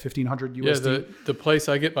 which is what, 1,500 USD? Yeah, the place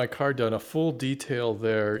I get my car done, a full detail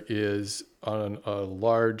there is on a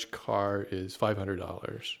large car is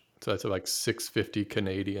 $500. So that's like $650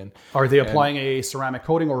 Canadian. Are they applying a ceramic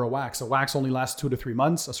coating or a wax? A wax only lasts 2 to 3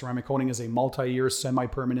 months. A ceramic coating is a multi-year,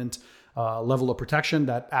 semi-permanent level of protection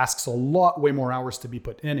that asks way more hours to be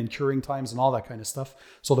put in curing times and all that kind of stuff.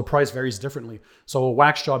 So the price varies differently. So a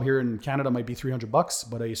wax job here in Canada might be $300,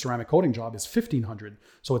 but a ceramic coating job is $1,500.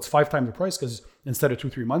 So it's 5 times the price because instead of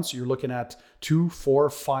 2-3 months, you're looking at 2, 4,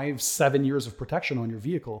 5, 7 years of protection on your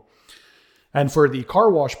vehicle. And for the car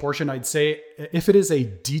wash portion, I'd say if it is a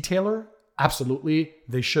detailer, absolutely,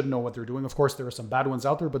 they should know what they're doing. Of course, there are some bad ones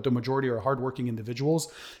out there, but the majority are hardworking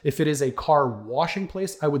individuals. If it is a car washing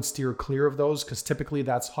place, I would steer clear of those because typically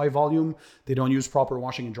that's high volume. They don't use proper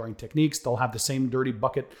washing and drying techniques. They'll have the same dirty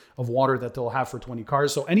bucket of water that they'll have for 20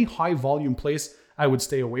 cars. So any high volume place, I would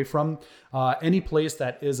stay away from. Any place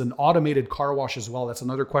that is an automated car wash as well. That's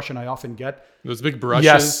another question I often get. Those big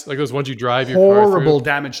brushes, like those ones you drive your car through. Horrible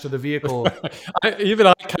damage to the vehicle. I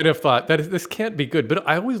kind of thought that this can't be good, but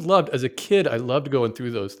I always loved, as a kid, I loved going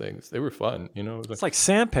through those things. They were fun, you know. It's like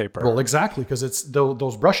sandpaper. Well, exactly, because it's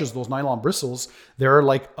those brushes, those nylon bristles, they're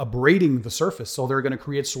like abrading the surface. So they're going to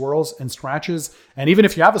create swirls and scratches. And even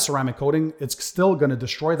if you have a ceramic coating, it's still going to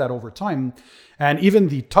destroy that over time. And even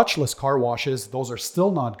the touchless car washes, those are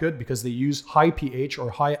still not good because they use high pH or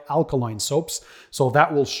high alkaline soaps. So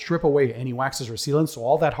that will strip away any waxes or sealants. So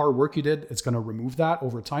all that hard work you did, it's going to remove that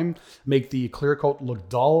over time, make the clear coat look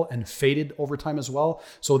dull and faded over time as well.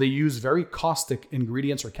 So they use very caustic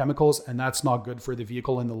ingredients or chemicals, and that's not good for the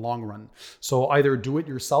vehicle in the long run. So either do it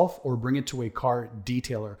yourself or bring it to a car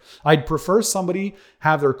detailer. I'd prefer somebody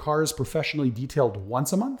have their cars professionally detailed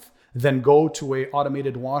once a month, then go to a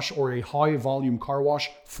automated wash or a high volume car wash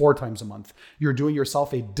 4 times a month. You're doing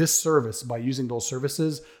yourself a disservice by using those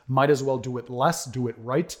services. Might as well do it less, do it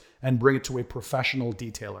right, and bring it to a professional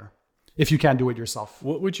detailer if you can't do it yourself.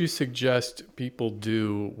 What would you suggest people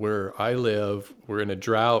do where I live? We're in a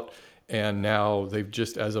drought, and now they've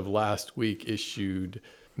just, as of last week, issued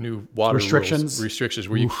new water restrictions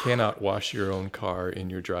where you cannot wash your own car in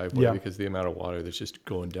your driveway because the amount of water that's just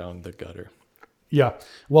going down the gutter. Yeah.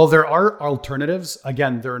 Well, there are alternatives.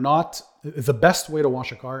 Again, they're not, the best way to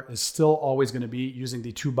wash a car is still always going to be using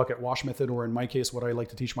the 2-bucket wash method, or in my case, what I like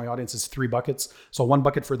to teach my audience is 3 buckets. So 1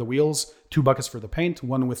 bucket for the wheels, 2 buckets for the paint,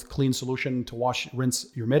 one with clean solution to rinse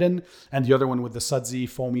your midden, and the other one with the sudsy,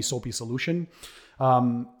 foamy, soapy solution.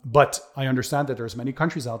 But I understand that there's many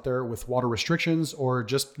countries out there with water restrictions, or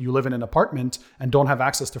just you live in an apartment and don't have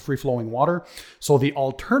access to free flowing water. So the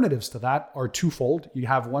alternatives to that are twofold. You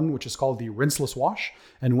have one which is called the rinseless wash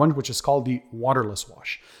and one which is called the waterless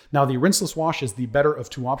wash. Now the rinseless wash is the better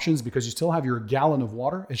of 2 options because you still have your gallon of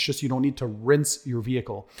water. It's just you don't need to rinse your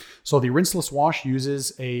vehicle. So the rinseless wash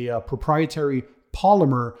uses a proprietary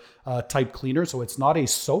polymer type cleaner. So it's not a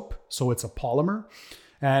soap, so it's a polymer.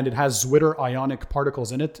 And it has Zwitter ionic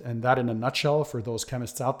particles in it. And that, in a nutshell, for those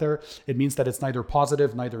chemists out there, it means that it's neither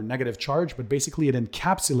positive, neither negative charge, but basically it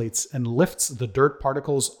encapsulates and lifts the dirt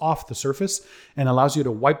particles off the surface and allows you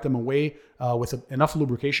to wipe them away with enough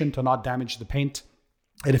lubrication to not damage the paint.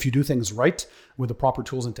 And if you do things right with the proper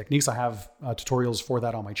tools and techniques, I have tutorials for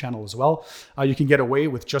that on my channel as well. You can get away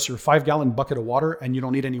with just your 5-gallon bucket of water, and you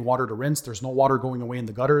don't need any water to rinse. There's no water going away in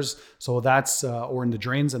the gutters, so that's or in the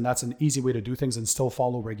drains, and that's an easy way to do things and still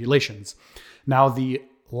follow regulations. Now, the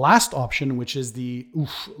last option, which is the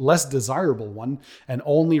less desirable one and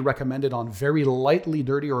only recommended on very lightly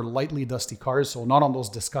dirty or lightly dusty cars, so not on those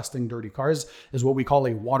disgusting dirty cars, is what we call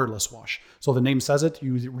a waterless wash. So the name says it,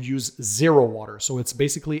 you use zero water. So it's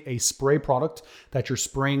basically a spray product that you're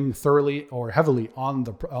spraying thoroughly or heavily on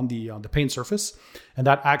the paint surface, and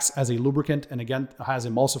that acts as a lubricant, and again has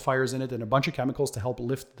emulsifiers in it and a bunch of chemicals to help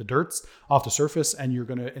lift the dirt off the surface. And you're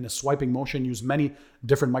going to, in a swiping motion, use many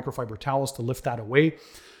different microfiber towels to lift that away.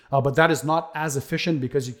 But that is not as efficient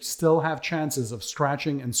because you still have chances of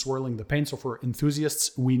scratching and swirling the paint. So for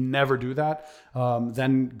enthusiasts, we never do that.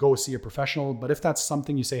 Then go see a professional. But if that's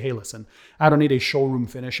something you say, hey, listen, I don't need a showroom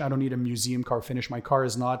finish. I don't need a museum car finish. My car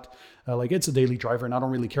is not it's a daily driver and I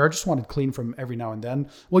don't really care. I just want it clean from every now and then.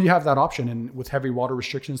 Well, you have that option, and with heavy water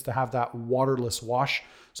restrictions, to have that waterless wash.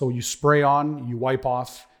 So you spray on, you wipe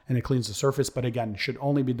off, and it cleans the surface. But again, should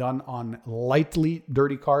only be done on lightly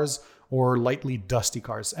dirty cars or lightly dusty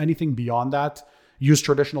cars. Anything beyond that, use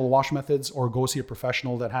traditional wash methods or go see a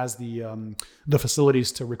professional that has the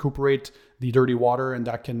facilities to recuperate the dirty water and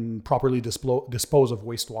that can properly dispose of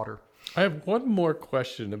wastewater. I have one more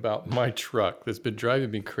question about my truck that's been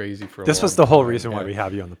driving me crazy for a This was the whole reason why we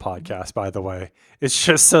have you on the podcast, by the way. It's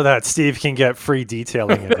just so that Steve can get free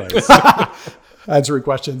detailing advice. Answering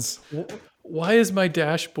questions. Why is my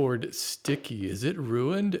dashboard sticky? Is it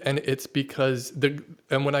ruined? And it's because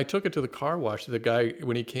and when I took it to the car wash, the guy,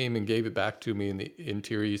 when he came and gave it back to me in the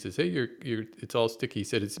interior, he says, hey, it's all sticky. He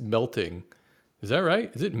said, it's melting. Is that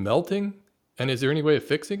right? Is it melting? And is there any way of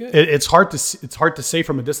fixing it? It's hard to say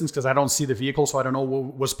from a distance because I don't see the vehicle, so I don't know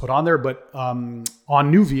what was put on there. But on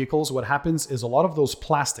new vehicles, what happens is a lot of those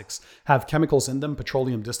plastics have chemicals in them,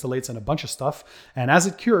 petroleum distillates, and a bunch of stuff. And as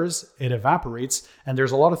it cures, it evaporates. And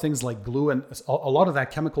there's a lot of things like glue and a lot of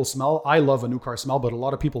that chemical smell. I love a new car smell, but a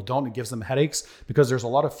lot of people don't. It gives them headaches because there's a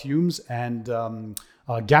lot of fumes and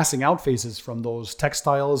gassing out phases from those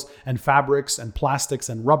textiles and fabrics and plastics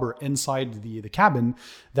and rubber inside the cabin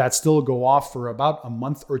that still go off for about a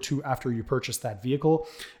month or two after you purchase that vehicle.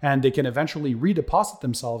 And they can eventually redeposit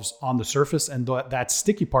themselves on the surface. And that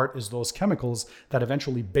sticky part is those chemicals that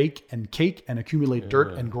eventually bake and cake and accumulate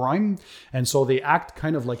dirt and grime. And so they act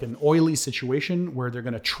kind of like an oily situation where they're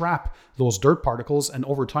going to trap those dirt particles. And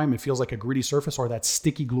over time, it feels like a gritty surface or that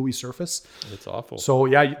sticky, gluey surface. It's awful. So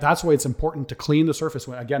yeah, that's why it's important to clean the surface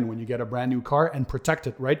when you get a brand new car and protect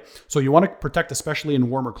it, right? So you want to protect, especially in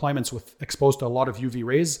warmer climates with exposed to a lot of UV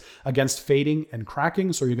rays, against fading and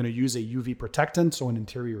cracking. So you're going to use a UV protectant, so an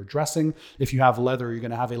interior dressing. If you have leather, you're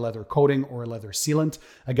going to have a leather coating or a leather sealant,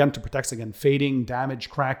 again, to protect against fading, damage,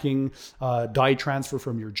 cracking, dye transfer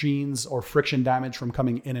from your jeans, or friction damage from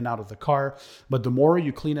coming in and out of the car. But the more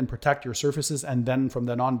you clean and protect your surfaces and then from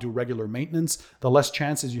then on do regular maintenance, the less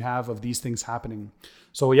chances you have of these things happening.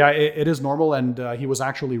 So yeah, it is normal, and he was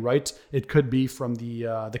actually right. It could be from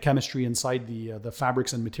the chemistry inside the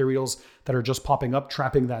fabrics and materials that are just popping up,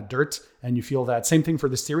 trapping that dirt, and you feel that. Same thing for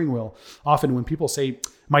the steering wheel. Often when people say,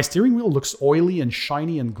 my steering wheel looks oily and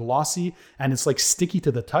shiny and glossy, and it's like sticky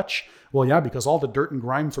to the touch. Well, yeah, because all the dirt and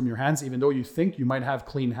grime from your hands, even though you think you might have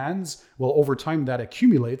clean hands, well, over time that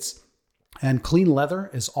accumulates. And clean leather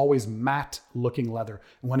is always matte looking leather.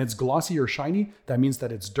 And when it's glossy or shiny, that means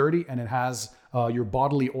that it's dirty and it has your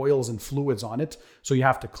bodily oils and fluids on it. So you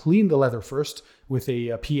have to clean the leather first with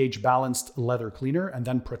a pH balanced leather cleaner and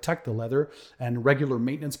then protect the leather. And regular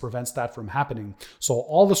maintenance prevents that from happening. So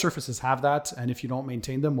all the surfaces have that. And if you don't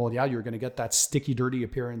maintain them, well, yeah, you're going to get that sticky, dirty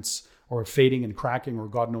appearance or fading and cracking or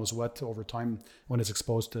God knows what over time when it's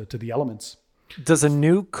exposed to the elements. Does a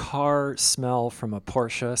new car smell from a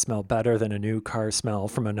Porsche smell better than a new car smell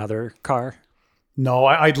from another car? No,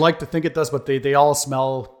 I'd like to think it does, but they all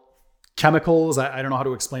smell chemicals. I don't know how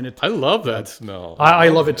to explain it. I love that smell. I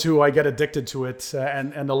love it too. I get addicted to it.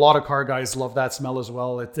 And a lot of car guys love that smell as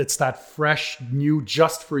well. It's that fresh, new,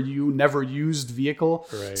 just for you, never used vehicle.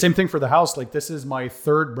 Right. Same thing for the house. Like, this is my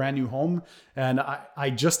third brand new home. And I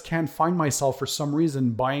just can't find myself for some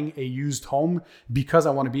reason buying a used home because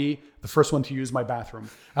I want to be the first one to use my bathroom.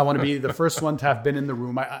 I want to be the first one to have been in the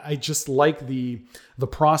room. I just like the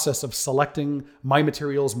process of selecting my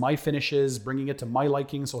materials, my finishes, bringing it to my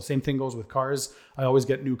liking. So same thing goes with cars. I always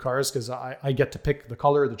get new cars because I get to pick the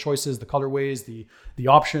color, the choices, the colorways, the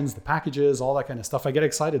options, the packages, all that kind of stuff. I get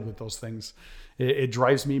excited with those things. It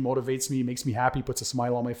drives me, motivates me, makes me happy, puts a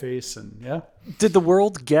smile on my face. And yeah. Did the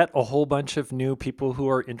world get a whole bunch of new people who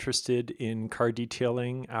are interested in car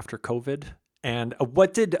detailing after COVID? And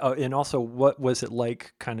what was it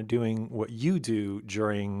like kind of doing what you do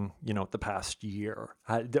during, the past year?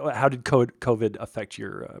 How did COVID affect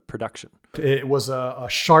your production? It was a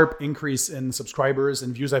sharp increase in subscribers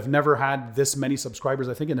and views. I've never had this many subscribers.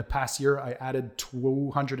 I think in the past year, I added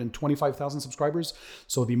 225,000 subscribers.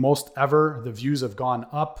 So the most ever. The views have gone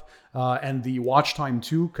up. And the watch time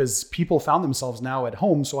too, because people found themselves now at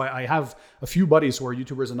home. So I have a few buddies who are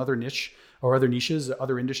YouTubers in other niche or other niches,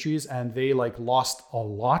 other industries, and they lost a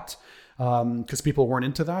lot because people weren't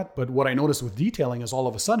into that. But what I noticed with detailing is all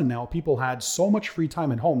of a sudden now people had so much free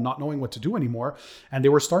time at home, not knowing what to do anymore. And they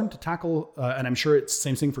were starting to tackle, and I'm sure it's the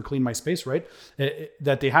same thing for Clean My Space, right?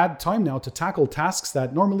 That they had time now to tackle tasks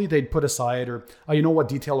that normally they'd put aside, or, you know what,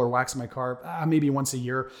 detail or wax my car, maybe once a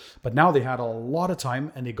year. But now they had a lot of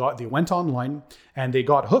time, and they went online and they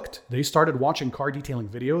got hooked. They started watching car detailing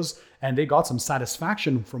videos, and they got some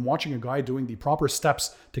satisfaction from watching a guy doing the proper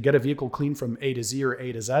steps to get a vehicle clean from A to Z or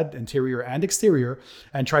A to Z, interior and exterior,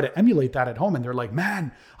 and try to emulate that at home. And they're like,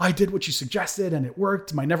 man, I did what you suggested and it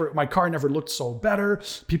worked. My car never looked so better.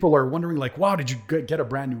 People are wondering wow, did you get a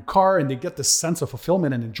brand new car? And they get this sense of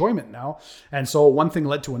fulfillment and enjoyment now. And so one thing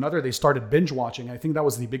led to another. They started binge watching. I think that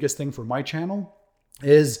was the biggest thing for my channel,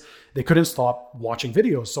 is they couldn't stop watching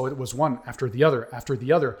videos. So it was one after the other, after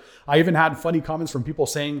the other. I even had funny comments from people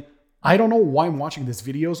saying, I don't know why I'm watching these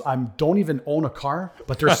videos. I don't even own a car,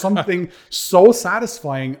 but there's something so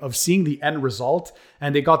satisfying of seeing the end result.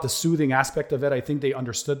 And they got the soothing aspect of it. I think they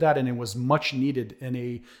understood that, and it was much needed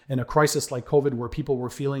in a crisis like COVID, where people were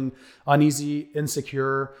feeling uneasy,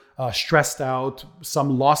 insecure, stressed out.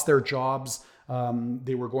 Some lost their jobs.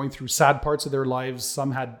 They were going through sad parts of their lives.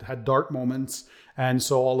 Some had dark moments. And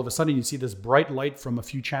so all of a sudden you see this bright light from a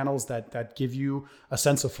few channels that give you a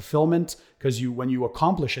sense of fulfillment, because when you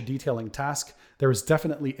accomplish a detailing task, there is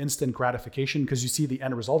definitely instant gratification because you see the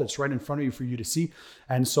end result. It's right in front of you for you to see.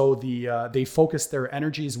 And so they focus their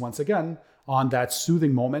energies once again on that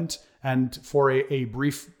soothing moment, and for a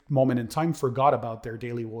brief moment in time forgot about their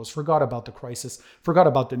daily woes, forgot about the crisis, forgot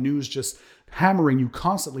about the news just hammering you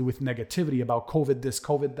constantly with negativity about COVID this,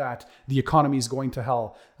 COVID that, the economy is going to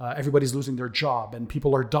hell, everybody's losing their job and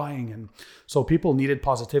people are dying. And so people needed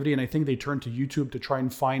positivity, and I think they turned to YouTube to try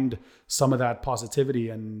and find some of that positivity.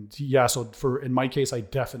 And yeah, so in my case, I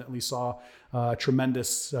definitely saw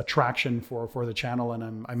tremendous traction for the channel,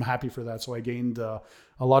 and I'm happy for that. So I gained a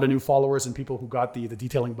lot of new followers and people who got the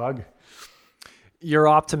detailing bug. Your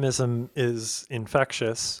optimism is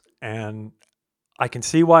infectious, and I can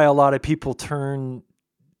see why a lot of people turn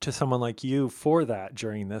to someone like you for that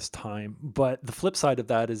during this time. But the flip side of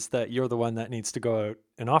that is that you're the one that needs to go out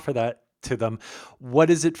and offer that to them.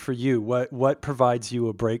 What is it for you? What provides you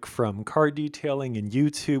a break from car detailing and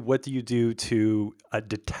YouTube? What do you do to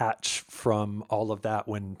detach from all of that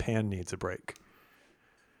when Pan needs a break?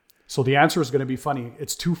 So the answer is going to be funny.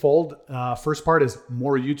 It's twofold. First part is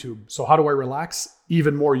more YouTube. So how do I relax?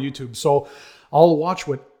 Even more YouTube. So I'll watch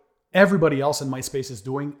what everybody else in my space is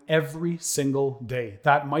doing every single day.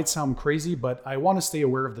 That might sound crazy, but I want to stay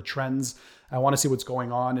aware of the trends. I want to see what's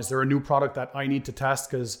going on. Is there a new product that I need to test?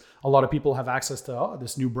 Because a lot of people have access to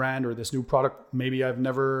this new brand or this new product. Maybe I've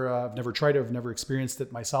never tried it. I've never experienced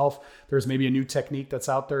it myself. There's maybe a new technique that's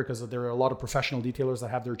out there, because there are a lot of professional detailers that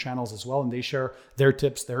have their channels as well, and they share their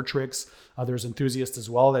tips, their tricks. There's enthusiasts as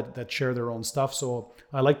well that share their own stuff. So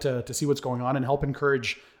I like to see what's going on and help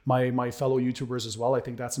encourage my fellow YouTubers as well. I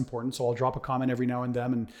think that's important. So I'll drop a comment every now and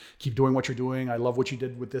then and keep doing what you're doing. I love what you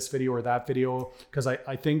did with this video or that video, because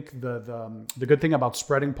I think the good thing about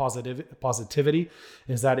spreading positivity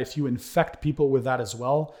is that if you infect people with that as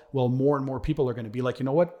well, more and more people are going to be like, you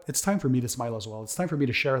know what? It's time for me to smile as well. It's time for me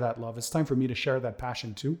to share that love. It's time for me to share that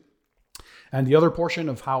passion too. And the other portion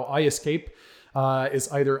of how I escape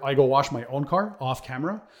is either I go wash my own car off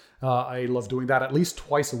camera. I love doing that at least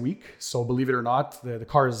twice a week. So believe it or not, the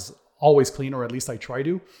car is always clean, or at least I try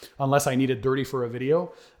to, unless I need it dirty for a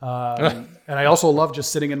video. And I also love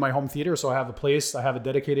just sitting in my home theater. So I have a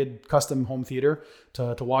dedicated custom home theater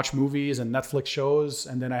to watch movies and Netflix shows.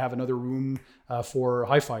 And then I have another room for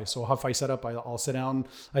hi-fi. So hi-fi setup, I'll sit down,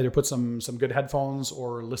 either put some good headphones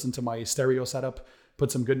or listen to my stereo setup,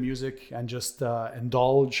 put some good music, and just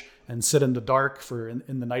indulge and sit in the dark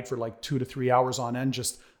in the night for like 2 to 3 hours on end,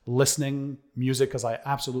 just listening music, because I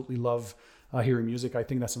absolutely love hearing music. I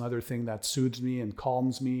think that's another thing that soothes me and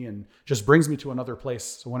calms me and just brings me to another place.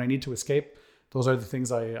 So when I need to escape, those are the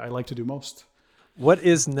things I like to do most. What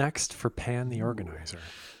is next for Pan the Organizer?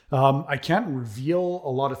 I can't reveal a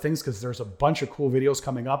lot of things because there's a bunch of cool videos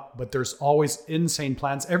coming up, but there's always insane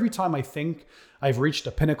plans. Every time I think I've reached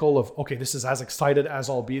a pinnacle of, okay, this is as excited as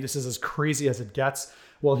I'll be. This is as crazy as it gets.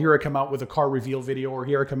 Well, here I come out with a car reveal video, or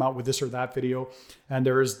here I come out with this or that video. And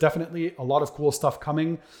there is definitely a lot of cool stuff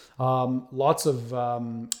coming. Lots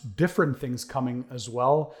of different things coming as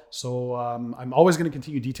well. So I'm always going to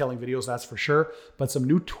continue detailing videos, that's for sure. But some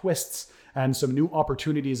new twists and some new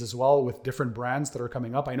opportunities as well with different brands that are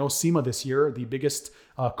coming up. I know SEMA this year, the biggest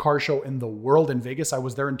car show in the world in Vegas. I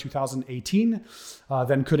was there in 2018,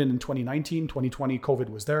 then couldn't in 2019. 2020, COVID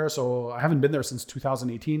was there. So I haven't been there since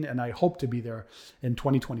 2018, and I hope to be there in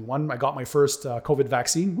 2021. I got my first COVID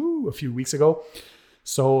vaccine a few weeks ago.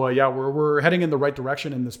 So yeah, we're heading in the right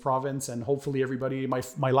direction in this province, and hopefully everybody,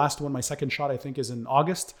 my last one, my second shot, I think is in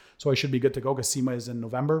August. So I should be good to go because SEMA is in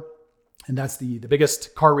November. And that's the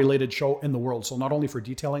biggest car-related show in the world. So not only for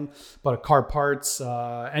detailing, but car parts,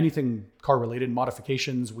 anything car-related,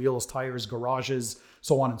 modifications, wheels, tires, garages,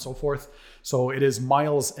 so on and so forth. So it is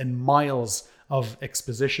miles and miles of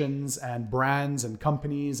expositions and brands and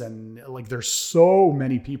companies, and like there's so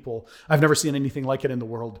many people. I've never seen anything like it in the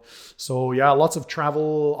world. So yeah, lots of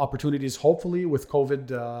travel opportunities. Hopefully, with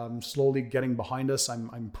COVID slowly getting behind us,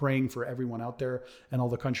 I'm praying for everyone out there and all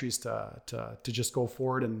the countries to just go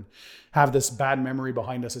forward and have this bad memory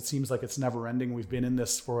behind us. It seems like it's never ending. We've been in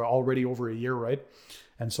this for already over a year, right?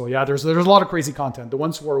 And so, yeah, there's a lot of crazy content. The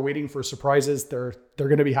ones who are waiting for surprises, they're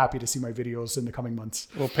going to be happy to see my videos in the coming months.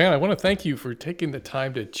 Well, Pan, I want to thank you for taking the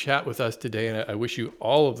time to chat with us today. And I wish you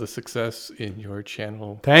all of the success in your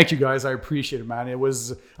channel. Thank you, guys. I appreciate it, man. It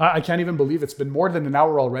was, I can't even believe it's been more than an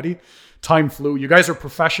hour already. Time flew. You guys are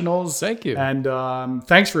professionals. Thank you. And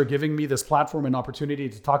thanks for giving me this platform and opportunity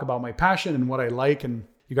to talk about my passion and what I like. And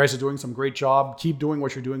you guys are doing some great job. Keep doing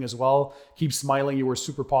what you're doing as well. Keep smiling. You were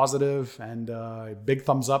super positive, and big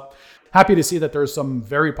thumbs up. Happy to see that there's some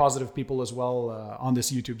very positive people as well on this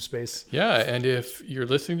YouTube space. Yeah, and if you're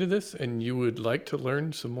listening to this and you would like to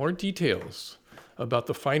learn some more details about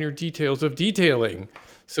the finer details of detailing,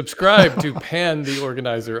 subscribe to Pan the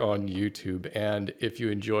Organizer on YouTube. And if you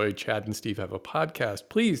enjoy Chad and Steve Have a Podcast,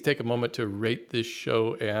 please take a moment to rate this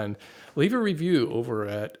show and leave a review over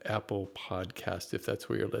at Apple Podcasts if that's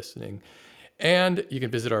where you're listening. And you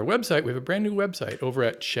can visit our website. We have a brand new website over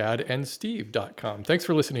at chadandsteve.com. Thanks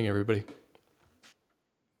for listening, everybody.